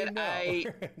Like to I say said, no.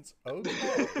 It's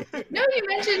okay. No, you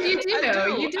mentioned you do know.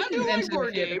 You I did do like mention a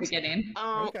board few at the games. beginning.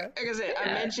 Okay. Like I said, I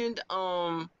Yeah. mentioned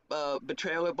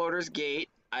Betrayal at Baldur's Gate.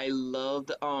 I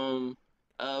loved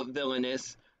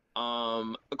Villainous.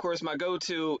 Of course, my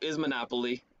go-to is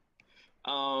Monopoly.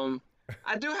 Um,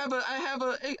 I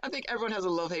think everyone has a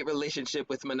love-hate relationship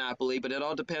with Monopoly, but it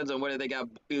all depends on whether they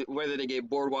get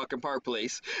Boardwalk and Park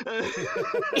Place.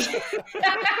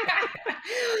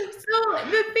 So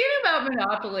the thing about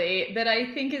Monopoly that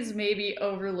I think is maybe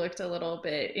overlooked a little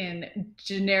bit in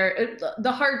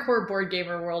the hardcore board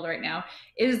gamer world right now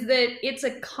is that it's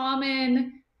a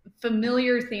common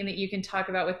familiar thing that you can talk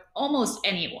about with almost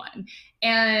anyone.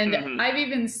 And Hmm. I've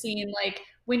even seen like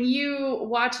when you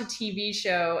watch a TV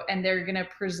show and they're going to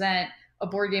present a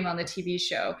board game on the TV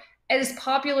show, as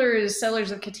popular as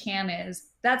Settlers of Catan is,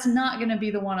 that's not going to be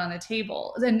the one on the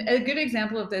table. And a good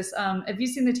example of this, have you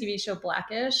seen the TV show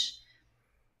Blackish?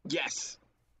 Yes.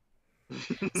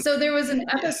 So there was an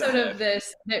Yes, I episode of have.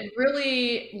 this that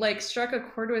really like struck a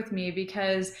chord with me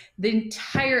because the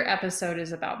entire episode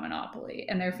is about Monopoly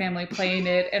and their family playing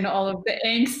it and all of the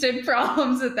angst and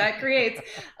problems that that creates.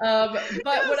 But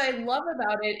what Yes. I love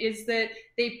about it is that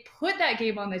they put that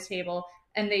game on the table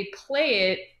and they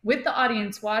play it with the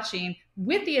audience watching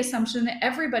with the assumption that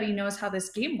everybody knows how this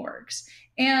game works.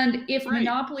 And if Right.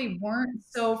 Monopoly weren't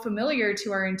so familiar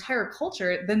to our entire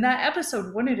culture, then that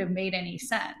episode wouldn't have made any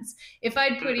sense. If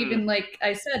I'd put Mm-mm. even like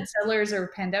I said, Settlers or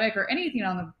Pandemic or anything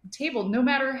on the table, no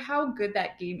matter how good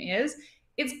that game is,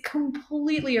 it's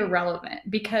completely irrelevant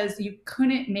because you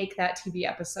couldn't make that TV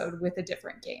episode with a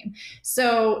different game.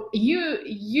 So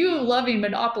you loving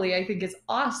Monopoly, I think is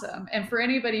awesome. And for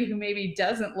anybody who maybe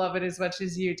doesn't love it as much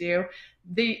as you do,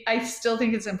 I still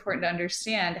think it's important to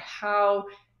understand how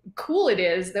cool it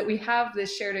is that we have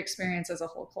this shared experience as a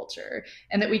whole culture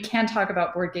and that we can talk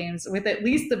about board games with at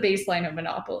least the baseline of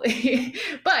Monopoly.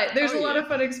 But there's Oh a lot yeah. of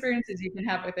fun experiences you can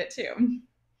have with it too.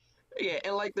 Yeah,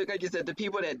 and like you said, the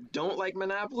people that don't like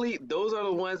Monopoly, those are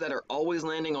the ones that are always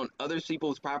landing on other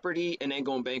people's property and then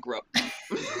going bankrupt.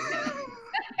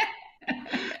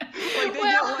 Like they get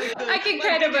Well, like I can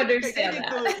kind of they understand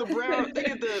get the brown that. they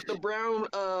get the brown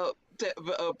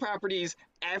properties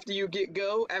after you get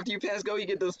go after you pass go, you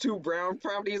get those two brown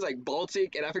properties like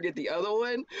Baltic and I forget the other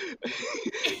one.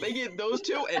 They get those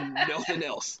two and nothing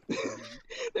else.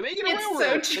 They make it a It's so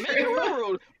railroad. They make it a true.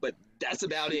 railroad, but that's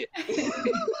about it.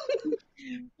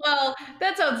 Well,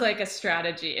 that sounds like a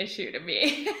strategy issue to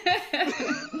me.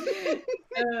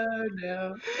 Oh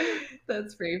no.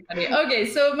 That's pretty funny. Okay,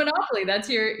 so Monopoly, that's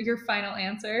your final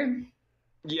answer.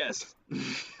 Yes.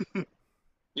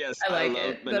 Yes, I I like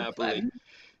love it. That's Monopoly. fun.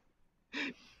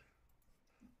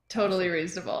 Totally Awesome.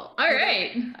 reasonable. All You know,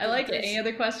 right. I like it. Any there's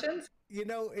other questions?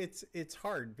 it's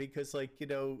hard because like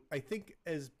I think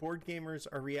as board gamers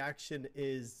our reaction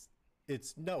is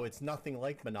it's no, it's nothing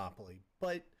like Monopoly,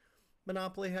 but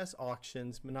Monopoly has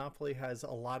auctions. Monopoly has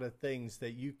a lot of things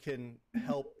that you can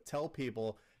help tell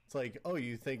people. It's like, oh,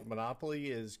 you think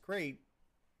Monopoly is great?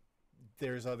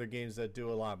 There's other games that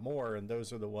do a lot more, and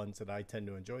those are the ones that I tend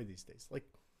to enjoy these days. Like,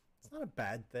 it's not a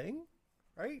bad thing,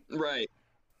 right? Right.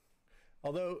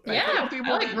 Although I Like I think know Yeah, I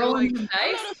people like that are rolling like, some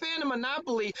I'm dice. not a fan of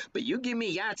Monopoly, but you give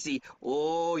me Yahtzee.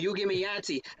 Oh, you give me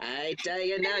Yahtzee. I tell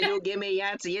you now, you give me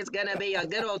Yahtzee. It's gonna be a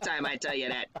good old time, I tell you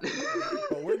that.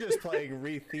 well, we're just playing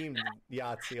rethemed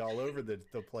Yahtzee all over the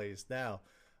place now.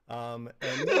 And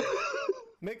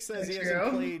Mick So says he hasn't true.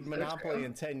 played So Monopoly true.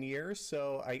 in 10 years,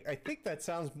 so I think that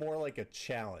sounds more like a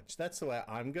challenge. That's the way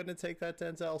I'm going to take that,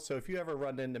 Denzel. So if you ever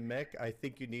run into Mick, I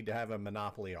think you need to have a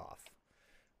Monopoly off,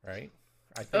 right?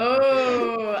 I think that.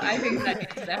 Oh, I think that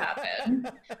needs to happen.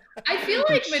 I feel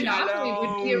like Monopoly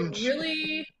would be a Challenge.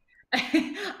 really I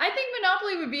think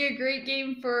Monopoly would be a great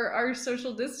game for our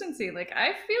social distancing. Like I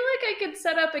feel like I could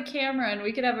set up a camera and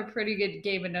we could have a pretty good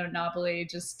game of Monopoly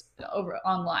just over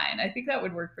online. I think that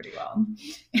would work pretty well.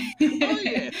 Oh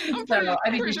yeah, So I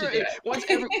I'm think pretty we sure should do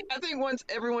it. I think once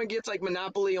everyone gets like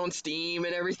Monopoly on Steam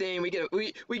and everything, we get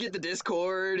the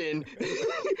Discord and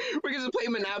we can just play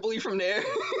Monopoly from there.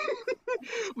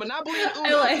 Monopoly and I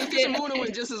Uno. Let's like get some Uno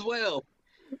in it. just as well.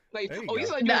 Like, There you oh, you go.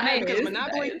 said like you was mad because of Nice,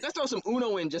 Monopoly? nice. Let's throw some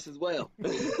Uno in just as well.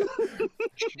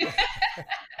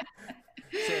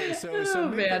 So Oh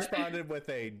Mick man. responded with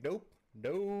a nope,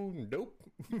 no, nope.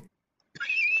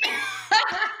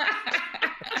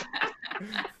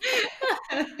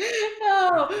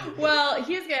 Oh, well,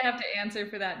 he's gonna have to answer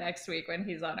for that next week when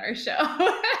he's on our show.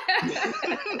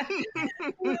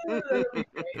 That'll be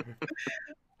great.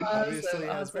 Awesome, Obviously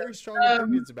has awesome. very strong Um,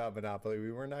 opinions about Monopoly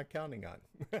we were not counting on.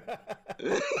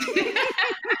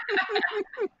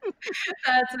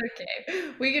 that's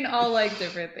okay. We can all like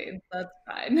different things. That's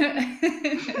fine.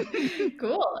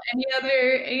 Cool.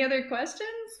 Any other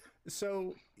questions?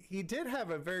 So he did have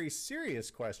a very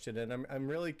serious question, and I'm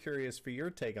really curious for your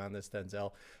take on this,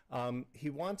 Denzel. He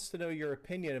wants to know your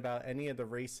opinion about any of the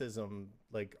racism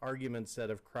like arguments that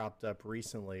have cropped up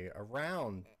recently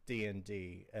around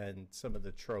D&D and some of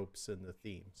the tropes and the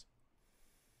themes.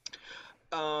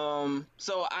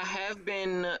 So I have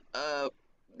been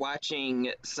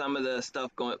watching some of the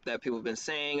stuff going that people have been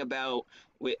saying about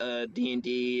with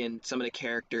D&D and some of the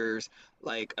characters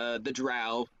like the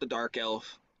Drow, the Dark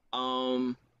Elf.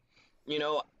 Um,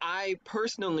 I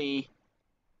personally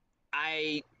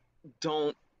I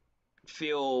don't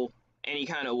feel any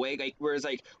kind of way like whereas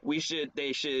like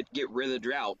they should get rid of the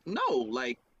Drow. No,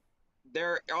 like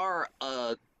there are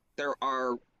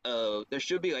there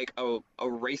should be like a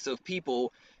race of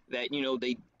people that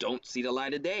they don't see the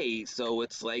light of day, so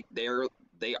it's like they are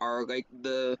like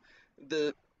the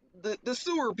the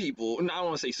sewer people. And I don't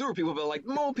want to say sewer people, but like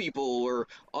mole people or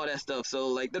all that stuff. So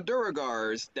like the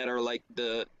Duragars that are like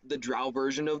the drow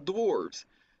version of dwarves,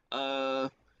 uh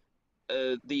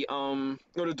or the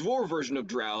dwarf version of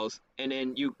drows. And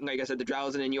then you, like I said, the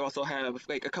drows. And then you also have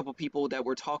like a couple people that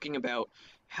were talking about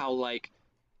how like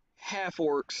half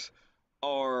orcs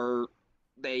are,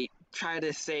 they try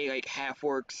to say like half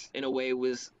orcs in a way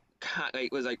was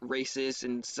like racist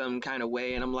in some kind of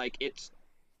way. And I'm like, it's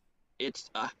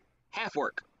a half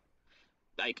orc,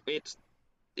 like it's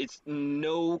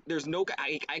no, there's no,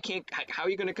 I can't, how are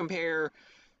you going to compare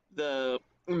the,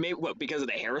 maybe what, because of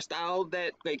the hairstyle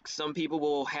that like some people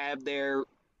will have their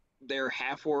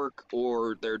half orc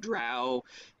or their drow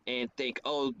and think,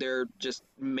 oh, they're just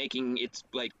making it's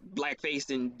like blackface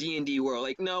in D&D world.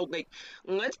 Like, no, like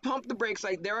let's pump the brakes.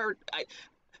 Like there are,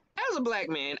 as a black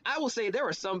man, I will say there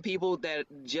are some people that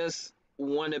just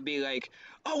want to be like,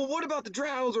 oh, what about the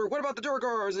drows or what about the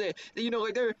Durgars?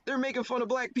 Like they're making fun of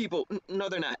black people. No,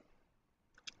 they're not.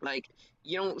 Like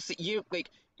you don't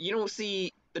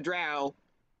see the drow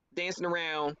dancing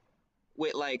around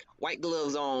with like white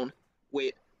gloves on,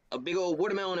 with a big old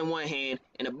watermelon in one hand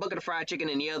and a bucket of fried chicken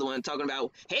in the other one, talking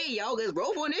about, hey y'all, let's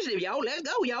roll for initiative, y'all. Let's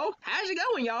go, y'all. How's it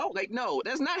going, y'all? Like, no,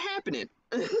 that's not happening.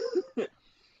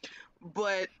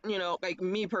 But like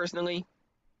me personally,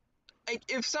 like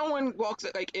if someone walks,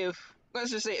 like if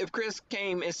let's just say if Chris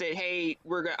came and said, hey,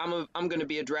 I'm gonna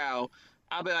be a drow,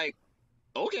 I'll be like,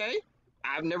 okay.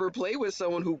 I've never played with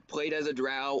someone who played as a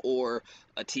drow or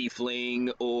a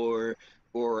tiefling or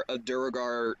a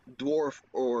Duragar dwarf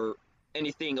or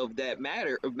anything of that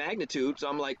matter of magnitude. So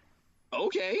I'm like,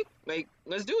 okay, like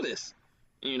let's do this.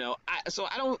 I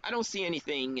don't see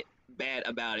anything bad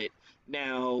about it.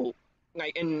 Now,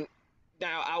 and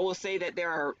now I will say that there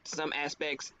are some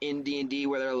aspects in D&D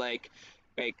where they're like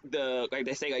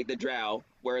they say like the drow,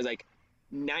 whereas like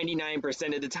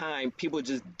 99% of the time people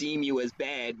just deem you as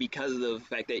bad because of the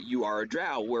fact that you are a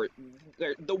drow, where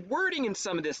the wording in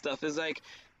some of this stuff is like,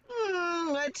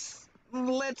 let's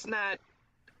not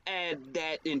add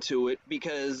that into it,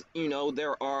 because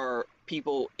there are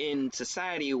people in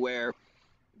society where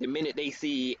the minute they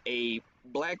see a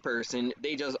black person,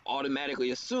 they just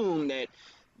automatically assume that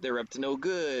they're up to no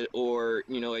good, or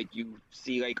like you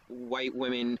see like white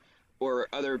women or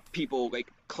other people like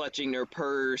clutching their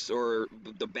purse or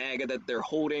the bag that they're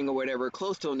holding or whatever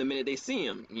close to them the minute they see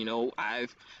them.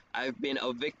 I've been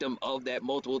a victim of that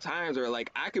multiple times, where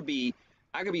like I could be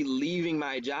leaving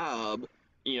my job,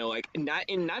 like not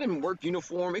in work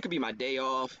uniform. It could be my day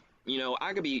off.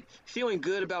 I could be feeling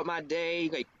good about my day,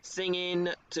 like singing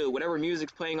to whatever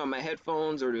music's playing on my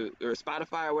headphones or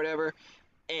Spotify or whatever,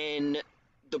 and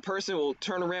the person will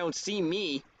turn around, see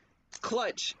me,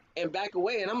 clutch, and back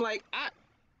away, and I'm like,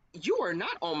 you are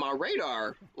not on my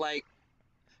radar. Like,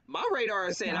 my radar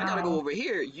is saying I gotta go Wow. over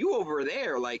here. You over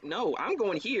there. Like, no, I'm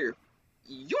going here.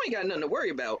 You ain't got nothing to worry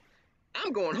about.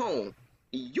 I'm going home.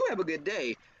 You have a good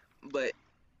day. But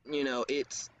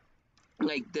it's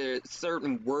like the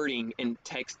certain wording in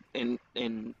text and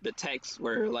the text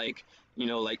where like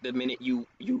the minute you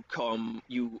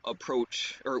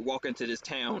approach or walk into this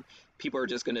town, people are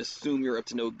just gonna assume you're up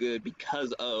to no good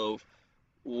because of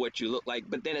what you look like.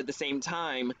 But then at the same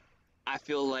time, I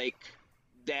feel like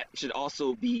that should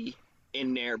also be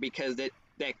in there, because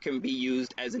that can be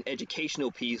used as an educational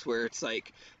piece, where it's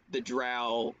like the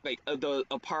drow, like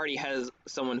a party has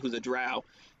someone who's a drow,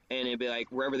 and it'd be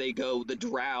like wherever they go, the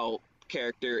drow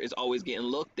character is always getting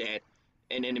looked at,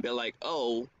 and then it'd be like,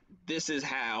 oh, this is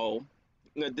how,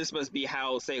 this must be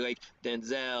how, say like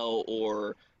Denzel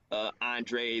or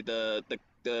Andre the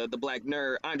black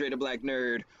nerd, Andre the black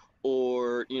nerd,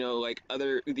 or like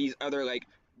these other like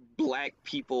black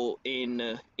people in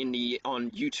the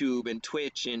on YouTube and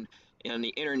Twitch and on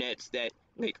the internets that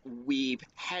like we've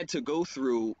had to go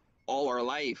through all our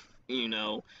life, you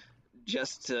know,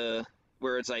 just to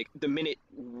where it's like the minute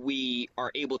we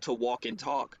are able to walk and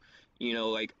talk,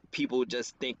 like people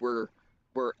just think we're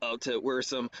up to we're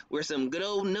some good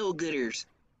old no gooders,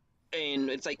 and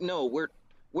it's like no,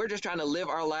 we're just trying to live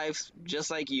our lives just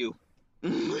like you.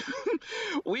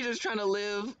 We just trying to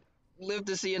live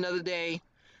to see another day,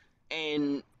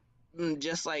 and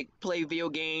just like play video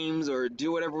games or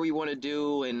do whatever we want to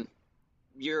do, and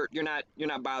you're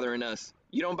not bothering us.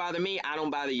 You don't bother me, I don't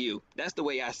bother you. That's the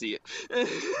way I see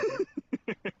it.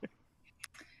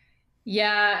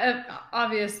 Yeah,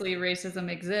 obviously racism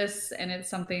exists and it's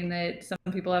something that some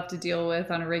people have to deal with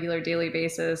on a regular daily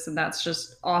basis, and that's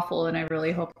just awful, and I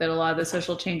really hope that a lot of the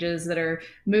social changes that are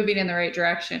moving in the right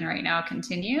direction right now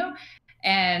continue.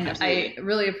 And I Absolutely.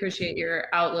 really appreciate your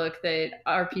outlook that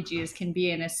RPGs can be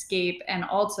an escape and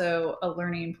also a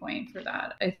learning point for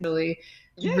that. I really,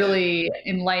 Yeah. really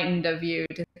enlightened of you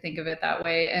to think of it that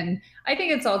way. And I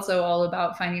think it's also all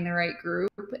about finding the right group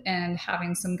and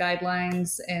having some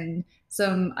guidelines and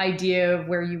some idea of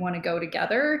where you want to go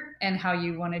together and how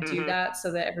you want to do Hmm. that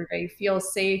so that everybody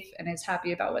feels safe and is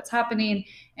happy about what's happening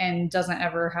and doesn't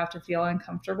ever have to feel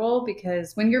uncomfortable.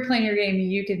 Because when you're playing your game,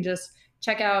 you can just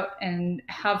check out and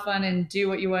have fun and do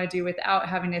what you want to do without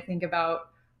having to think about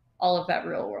all of that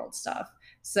real world stuff.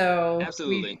 So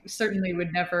Absolutely. we certainly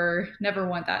would never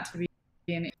want that to be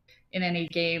in any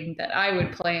game that I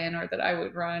would play in or that I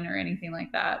would run or anything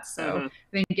like that. So Hmm. I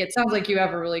think it sounds like you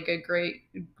have a really good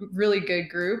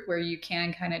group where you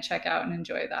can kind of check out and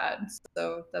enjoy that.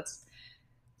 So that's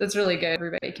really good.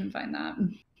 Everybody can find that.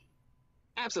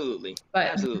 Absolutely. But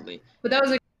Absolutely. that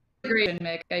was a great one,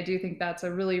 Mick. I do think that's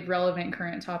a really relevant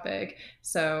current topic.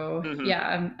 So Hmm.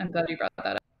 yeah, I'm glad you brought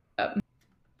that up.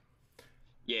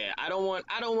 Yeah, I don't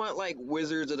want like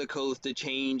Wizards of the Coast to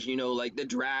change, like the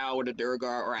Drow or the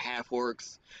Durgar or half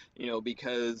orcs,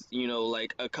 because,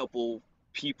 like a couple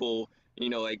people,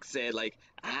 like said like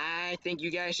I think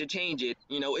you guys should change it.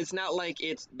 It's not like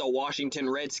it's the Washington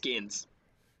Redskins.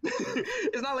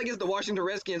 It's not like it's the Washington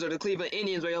Redskins or the Cleveland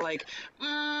Indians where you're like,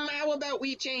 how about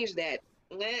we change that?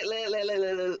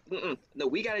 No,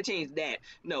 we gotta change that.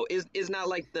 No, it's not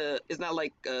like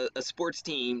a sports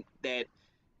team that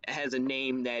has a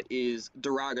name that is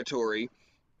derogatory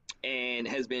and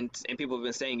people have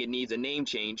been saying it needs a name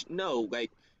change. No,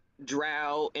 like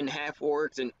Drow and half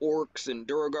orcs and orcs and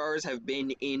Durgars have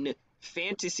been in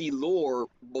fantasy lore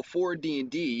before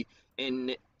D&D,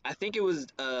 and I think it was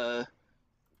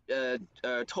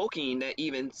Tolkien that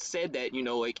even said that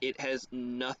like it has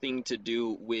nothing to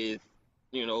do with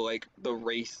like the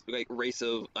race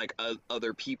of like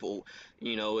other people.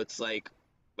 It's like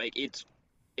it's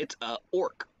a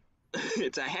orc.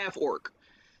 It's a half orc.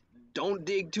 Don't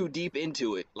dig too deep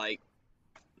into it. Like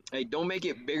don't make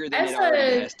it bigger than As it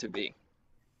already a has to be.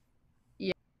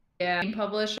 game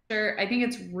publisher, I think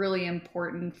it's really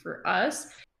important for us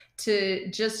to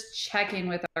just check in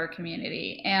with our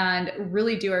community and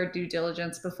really do our due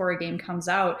diligence before a game comes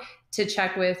out to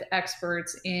check with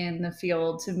experts in the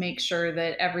field to make sure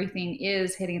that everything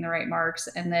is hitting the right marks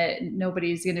and that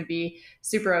nobody's going to be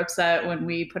super upset when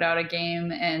we put out a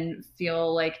game and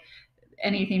feel like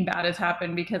anything bad has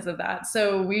happened because of that.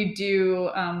 So we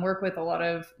do work with a lot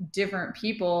of different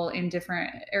people in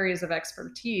different areas of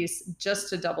expertise just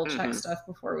to double check Mm-hmm. stuff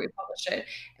before we publish it.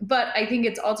 But I think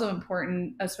it's also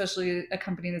important, especially a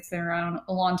company that's been around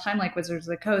a long time like Wizards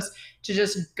of the Coast, to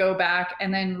just go back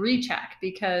and then recheck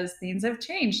because things have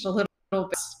changed a little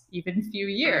bit, even few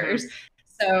Mm-hmm. years.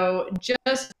 So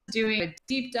just doing a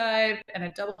deep dive and a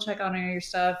double check on all your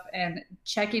stuff and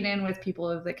checking in with people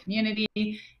of the community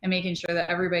and making sure that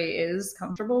everybody is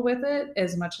comfortable with it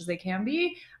as much as they can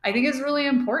be, I think is really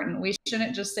important. We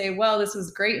shouldn't just say, well, this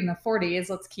was great in the 40s,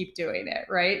 let's keep doing it,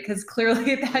 right? Because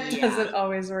clearly that Yeah. doesn't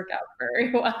always work out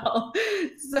very well.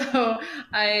 So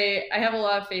I have a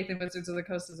lot of faith in Wizards of the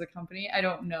Coast as a company. I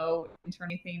don't know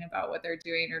anything about what they're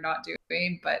doing or not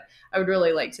doing, but I would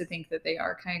really like to think that they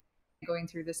are kind of going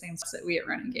through the same stuff that we at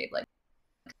Renegade like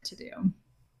to do.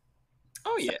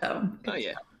 Oh yeah. So Oh good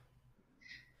yeah.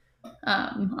 stuff.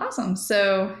 Awesome.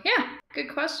 So yeah, good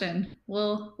question.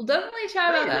 We'll definitely chat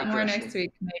about Very that great more question. next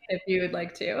week if you would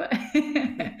like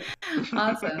to.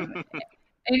 Awesome.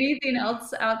 Anything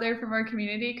else out there from our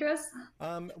community, Chris?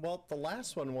 Well, the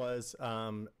last one was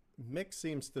Mick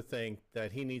seems to think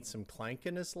that he needs some Clank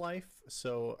in his life,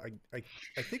 so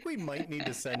I think we might need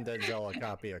to send Denzel a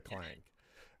copy of Clank.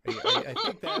 I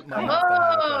think that might have to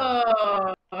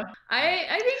happen. Oh,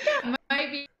 I think that might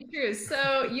might be true.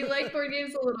 So you like board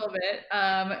games a little bit.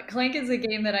 Clank is a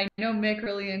game that I know Mick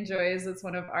really enjoys. It's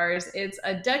one of ours. It's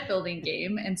a deck building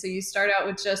game. And so you start out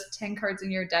with just 10 cards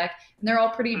in your deck, and they're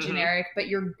all pretty generic, but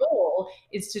your goal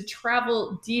is to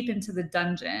travel deep into the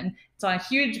dungeon. It's on a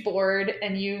huge board,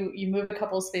 and you move a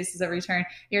couple of spaces every turn.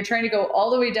 You're trying to go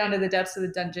all the way down to the depths of the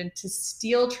dungeon to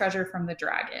steal treasure from the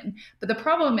dragon. But the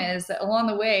problem is that along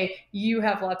the way, you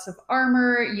have lots of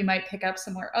armor. You might pick up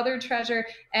some more other treasure.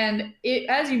 And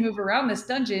as you move around this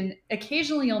dungeon,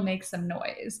 occasionally you'll make some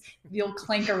noise. You'll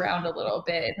clank around a little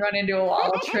bit, run into a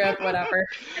wall, trip, whatever.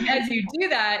 And as you do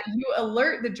that, you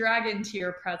alert the dragon to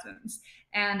your presence.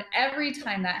 And every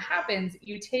time that happens,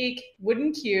 you take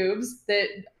wooden cubes that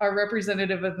are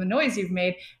representative of the noise you've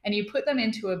made, and you put them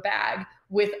into a bag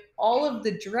with all of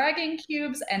the dragon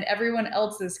cubes and everyone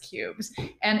else's cubes.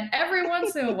 And every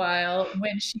once in a while,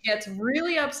 when she gets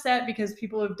really upset because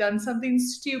people have done something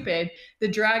stupid, the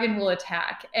dragon will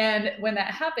attack. And when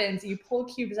that happens, you pull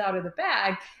cubes out of the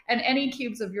bag, and any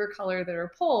cubes of your color that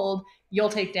are pulled, you'll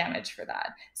take damage for that.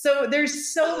 So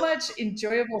there's so much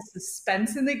enjoyable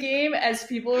suspense in the game as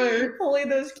people are pulling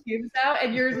those cubes out,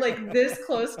 and you're like this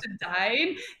close to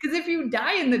dying. Because if you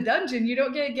die in the dungeon, you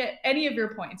don't get any of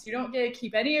your points. You don't get to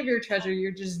keep any of your treasure.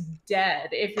 You're just dead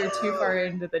if you're too far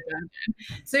into the dungeon.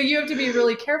 So you have to be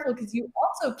really careful, because you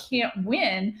also can't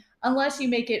win unless you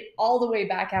make it all the way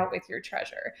back out with your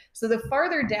treasure. So the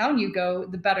farther down you go,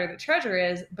 the better the treasure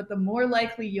is, but the more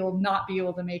likely you'll not be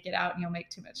able to make it out, and you'll make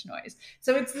too much noise.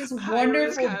 So it's this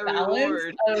wonderful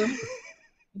balance of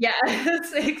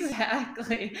yes,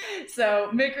 exactly.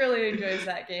 So Mick really enjoys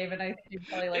that game, and I think you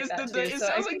probably like that too. It So I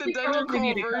sounds like think the we dungeon probably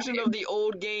crawl need to version of the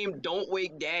old game Don't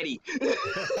Wake Daddy.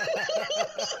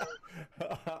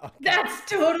 That's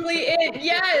totally it.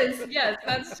 Yes, yes,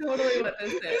 that's totally what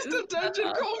this is. It's the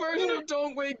dungeon crawl version of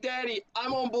Don't Wake Daddy.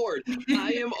 I'm on board.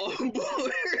 I am on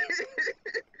board.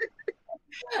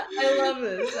 I love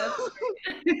this. That's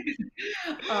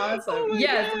awesome. Oh my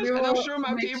Yes, gosh. we will. And I'm sure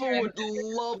my make people sure would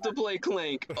love to play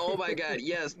Clank. Oh my god,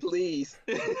 yes, please.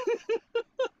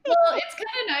 Well, it's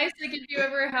kind of nice, like if you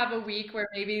ever have a week where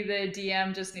maybe the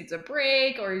DM just needs a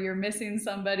break, or you're missing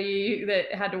somebody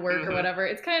that had to work or whatever.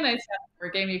 It's kind of nice to have a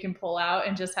board game you can pull out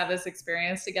and just have this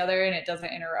experience together, and it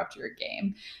doesn't interrupt your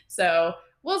game. So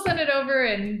we'll send it over,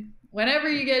 and whenever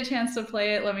you get a chance to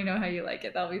play it, let me know how you like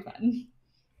it. That'll be fun.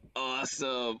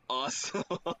 Awesome. Awesome.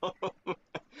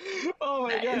 Oh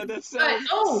my Nice. god, that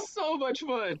sounds so much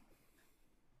fun.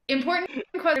 Important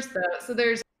questions though. So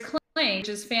there's Clank, which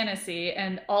is fantasy,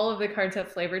 and all of the cards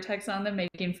have flavor text on them,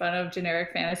 making fun of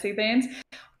generic fantasy things.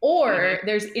 Or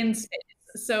there's In Space.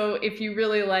 So if you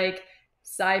really like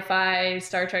sci-fi,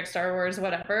 Star Trek, Star Wars,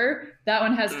 whatever, that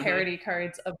one has parody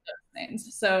cards of those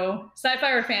things. So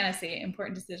sci-fi or fantasy,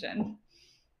 important decision.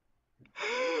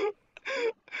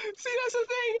 See, that's the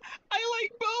thing. I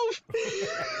like both.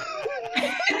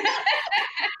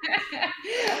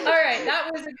 All right, that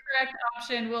was a correct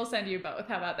option. We'll send you both.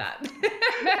 How about that?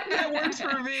 That works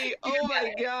for me. Oh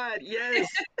my god, yes.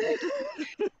 Nice.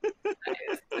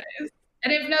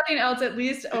 And if nothing else, at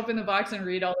least open the box and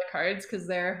read all the cards, because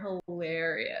they're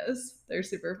hilarious. They're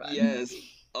super fun. Yes.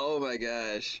 Oh my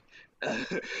gosh.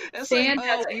 That's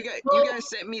Fantastic. like, you guys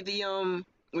sent me the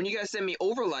when you guys sent me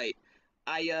Overlight,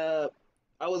 I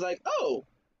was like, oh,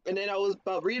 and then I was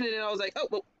about reading it, and I was like, oh,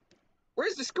 well,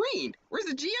 where's the screen? Where's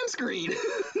the GM screen?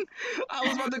 I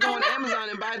was about to go on Amazon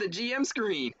and buy the GM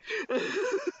screen.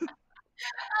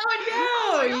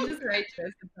 Oh no! You just write to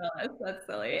us and tell us. That's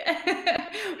silly.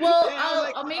 Well,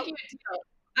 I'll make you a deal.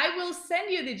 I will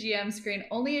send you the GM screen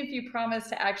only if you promise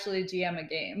to actually GM a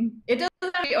game. It doesn't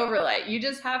have to be Overlight. You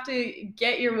just have to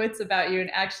get your wits about you and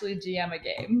actually GM a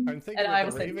game. I'm thinking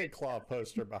of the Ravenclaw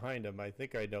poster behind him. I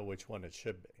think I know which one it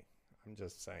should be. I'm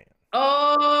just saying.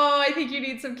 Oh, I think you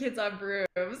need some kids on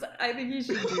brooms. I think you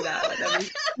should do that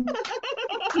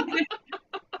one.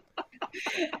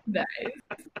 Nice.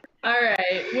 All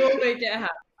right, we'll make it happen.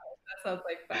 That sounds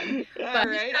like fun. All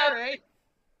right.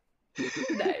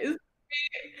 Nice.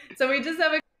 So we just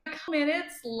have a couple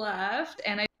minutes left,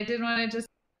 and I did want to just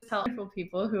tell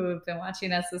people who have been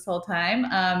watching us this whole time.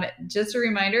 Just a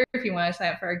reminder, if you want to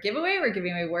sign up for our giveaway, we're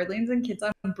giving away Wordlings and Kids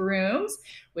on Brooms,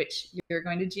 which you're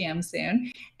going to GM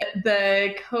soon.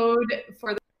 The code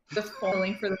for the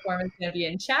link for the form is going to be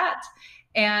in chat,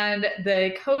 and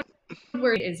the code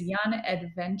word is Young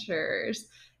Adventures.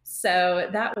 So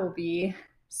that will be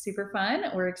super fun.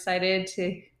 We're excited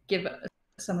to give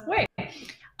some away.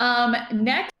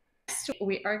 Next,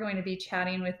 we are going to be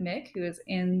chatting with Mick, who is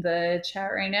in the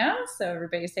chat right now. So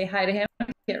everybody say hi to him.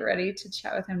 Get ready to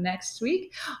chat with him next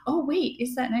week. Oh, wait,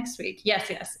 is that next week? Yes,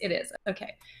 it is.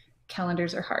 Okay.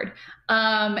 calendars are hard.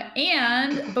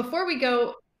 And before we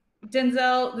go,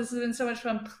 Denzel, this has been so much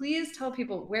fun. Please tell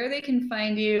people where they can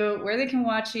find you, where they can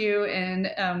watch you,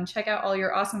 and check out all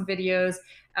your awesome videos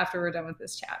after we're done with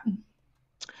this chat.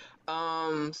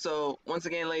 So once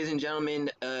again, ladies and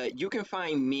gentlemen, you can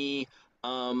find me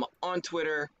on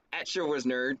Twitter at Chivalrous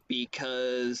Nerd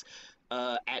because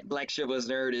at Black Chivalrous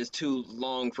Nerd is too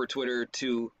long for Twitter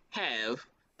to have.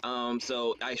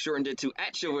 So I shortened it to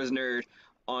at Chivalrous Nerd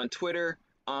on Twitter.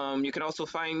 You can also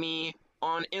find me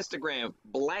on Instagram,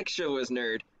 Black Chivalrous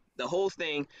Nerd, the whole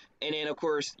thing, and then of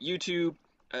course YouTube,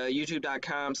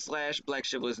 youtube.com/Black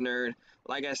Chivalrous Nerd.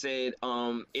 Like I said,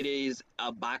 it is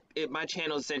a box. My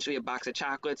channel is essentially a box of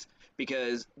chocolates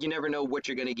because you never know what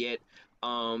you're gonna get.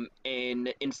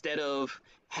 And instead of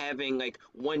having like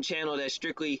one channel that's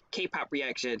strictly K-pop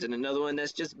reactions and another one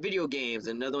that's just video games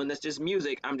and another one that's just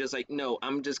music, I'm just like, no,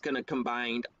 I'm just gonna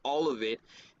combine all of it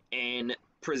and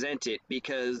present it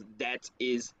because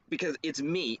because it's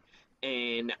me,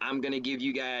 and I'm gonna give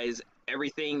you guys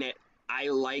everything that I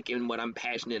like and what I'm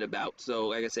passionate about. So,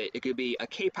 like I said, it could be a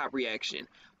K-pop reaction.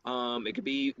 It could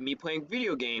be me playing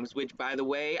video games, which, by the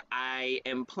way, I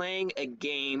am playing a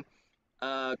game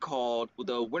called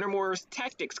the Wintermore's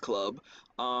Tactics Club.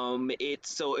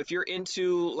 It's so if you're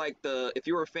into like if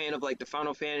you're a fan of like the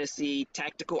Final Fantasy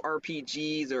tactical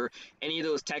RPGs or any of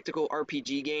those tactical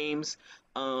RPG games,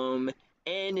 and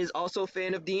is also a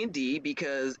fan of D&D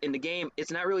because in the game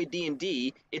it's not really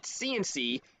D&D, it's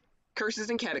CNC, Curses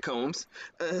and Catacombs.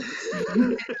 uh,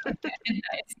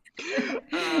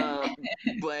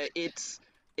 but it's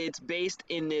based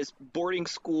in this boarding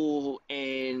school,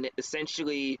 and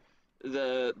essentially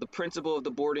the principal of the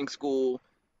boarding school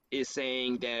is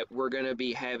saying that we're gonna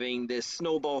be having this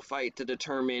snowball fight to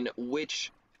determine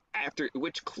which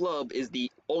club is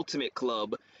the ultimate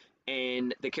club,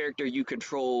 and the character you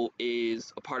control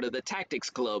is a part of the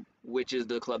Tactics Club, which is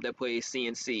the club that plays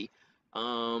CNC.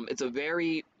 It's a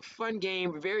very fun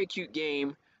game, very cute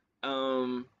game.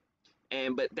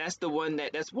 But that's one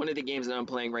of the games that I'm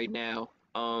playing right now.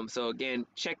 So again,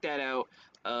 check that out.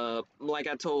 Like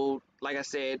I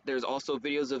said, there's also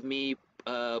videos of me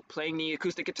playing the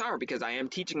acoustic guitar because I am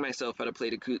teaching myself how to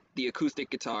play the acoustic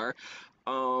guitar.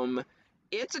 Um,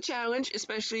 it's a challenge,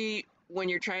 especially when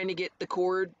you're trying to get the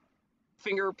chord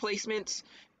finger placements,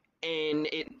 and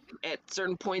it at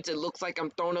certain points it looks like I'm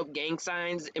throwing up gang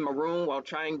signs in my room while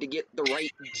trying to get the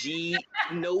right G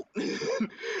note,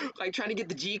 like trying to get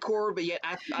the G chord, but yet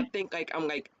I think like I'm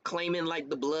like claiming like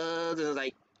the Bloods, and it's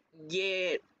like,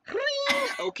 yeah,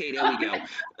 okay, there we go.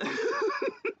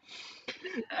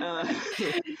 uh,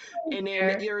 and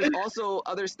then there's also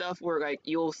other stuff where like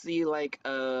you'll see like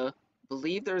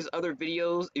believe there's other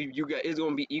videos you're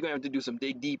gonna have to do some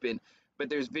dig deep in, but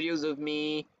there's videos of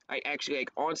me like actually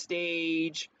like on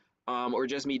stage, or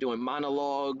just me doing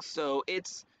monologues. So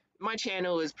it's my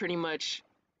channel is pretty much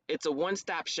it's a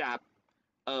one-stop shop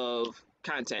of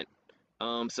content.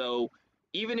 So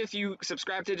even if you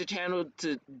subscribe to the channel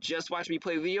to just watch me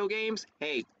play video games,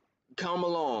 hey, come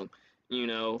along. You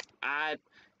know,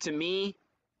 to me,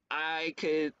 I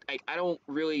don't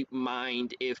really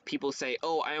mind if people say,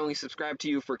 oh, I only subscribe to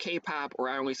you for K-pop, or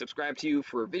I only subscribe to you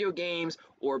for video games,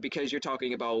 or because you're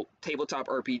talking about tabletop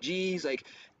RPGs. Like,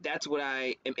 that's what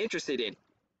I am interested in.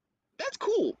 That's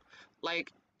cool.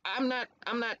 Like, I'm not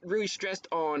really stressed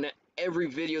on every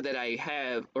video that I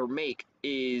have or make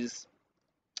is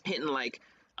hitting like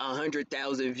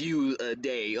 100,000 views a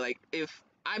day. Like, if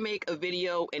I make a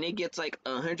video and it gets like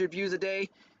 100 views a day,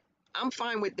 I'm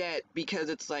fine with that because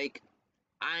it's like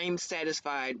I'm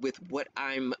satisfied with what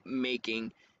I'm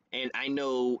making, and I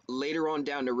know later on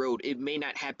down the road it may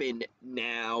not happen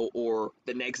now or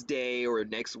the next day or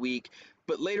next week,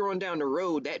 but later on down the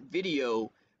road that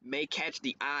video may catch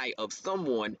the eye of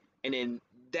someone, and then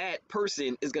that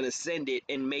person is going to send it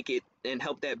and make it and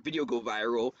help that video go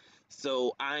viral.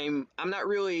 So I'm not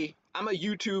really I'm a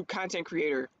YouTube content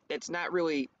creator that's not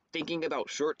really thinking about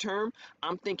short term.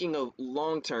 I'm thinking of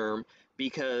long term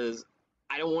because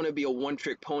I don't want to be a one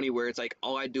trick pony where it's like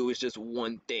all I do is just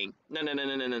one thing. No, no, no,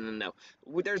 no, no, no, no,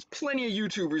 no. There's plenty of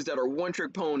YouTubers that are one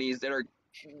trick ponies that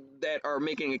are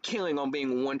making a killing on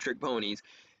being one trick ponies.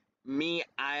 Me,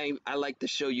 I like to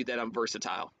show you that I'm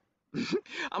versatile.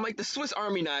 I'm like the Swiss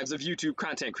Army knives of YouTube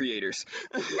content creators.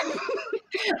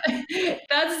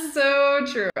 That's so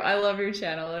true. I love your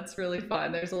channel. It's really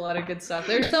fun. There's a lot of good stuff.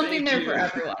 There's something Thank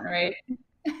there for you. everyone, right?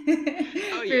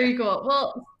 Oh yeah. Very cool.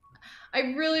 Well,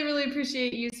 I really, really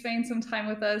appreciate you spending some time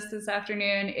with us this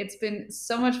afternoon. It's been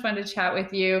so much fun to chat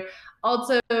with you.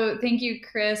 Also, thank you,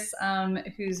 Chris,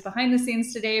 who's behind the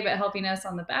scenes today, but helping us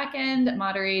on the back end,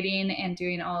 moderating and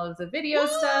doing all of the video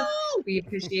stuff. We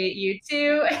appreciate you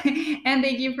too. And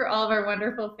thank you for all of our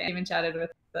wonderful fans who chatted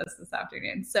with us this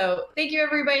afternoon. So thank you,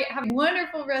 everybody. Have a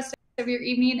wonderful rest of your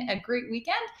evening, a great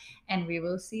weekend, and we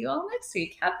will see you all next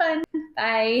week. Have fun.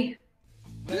 Bye.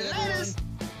 Lettuce.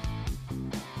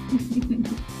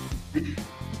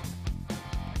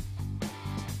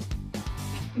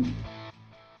 Thank you.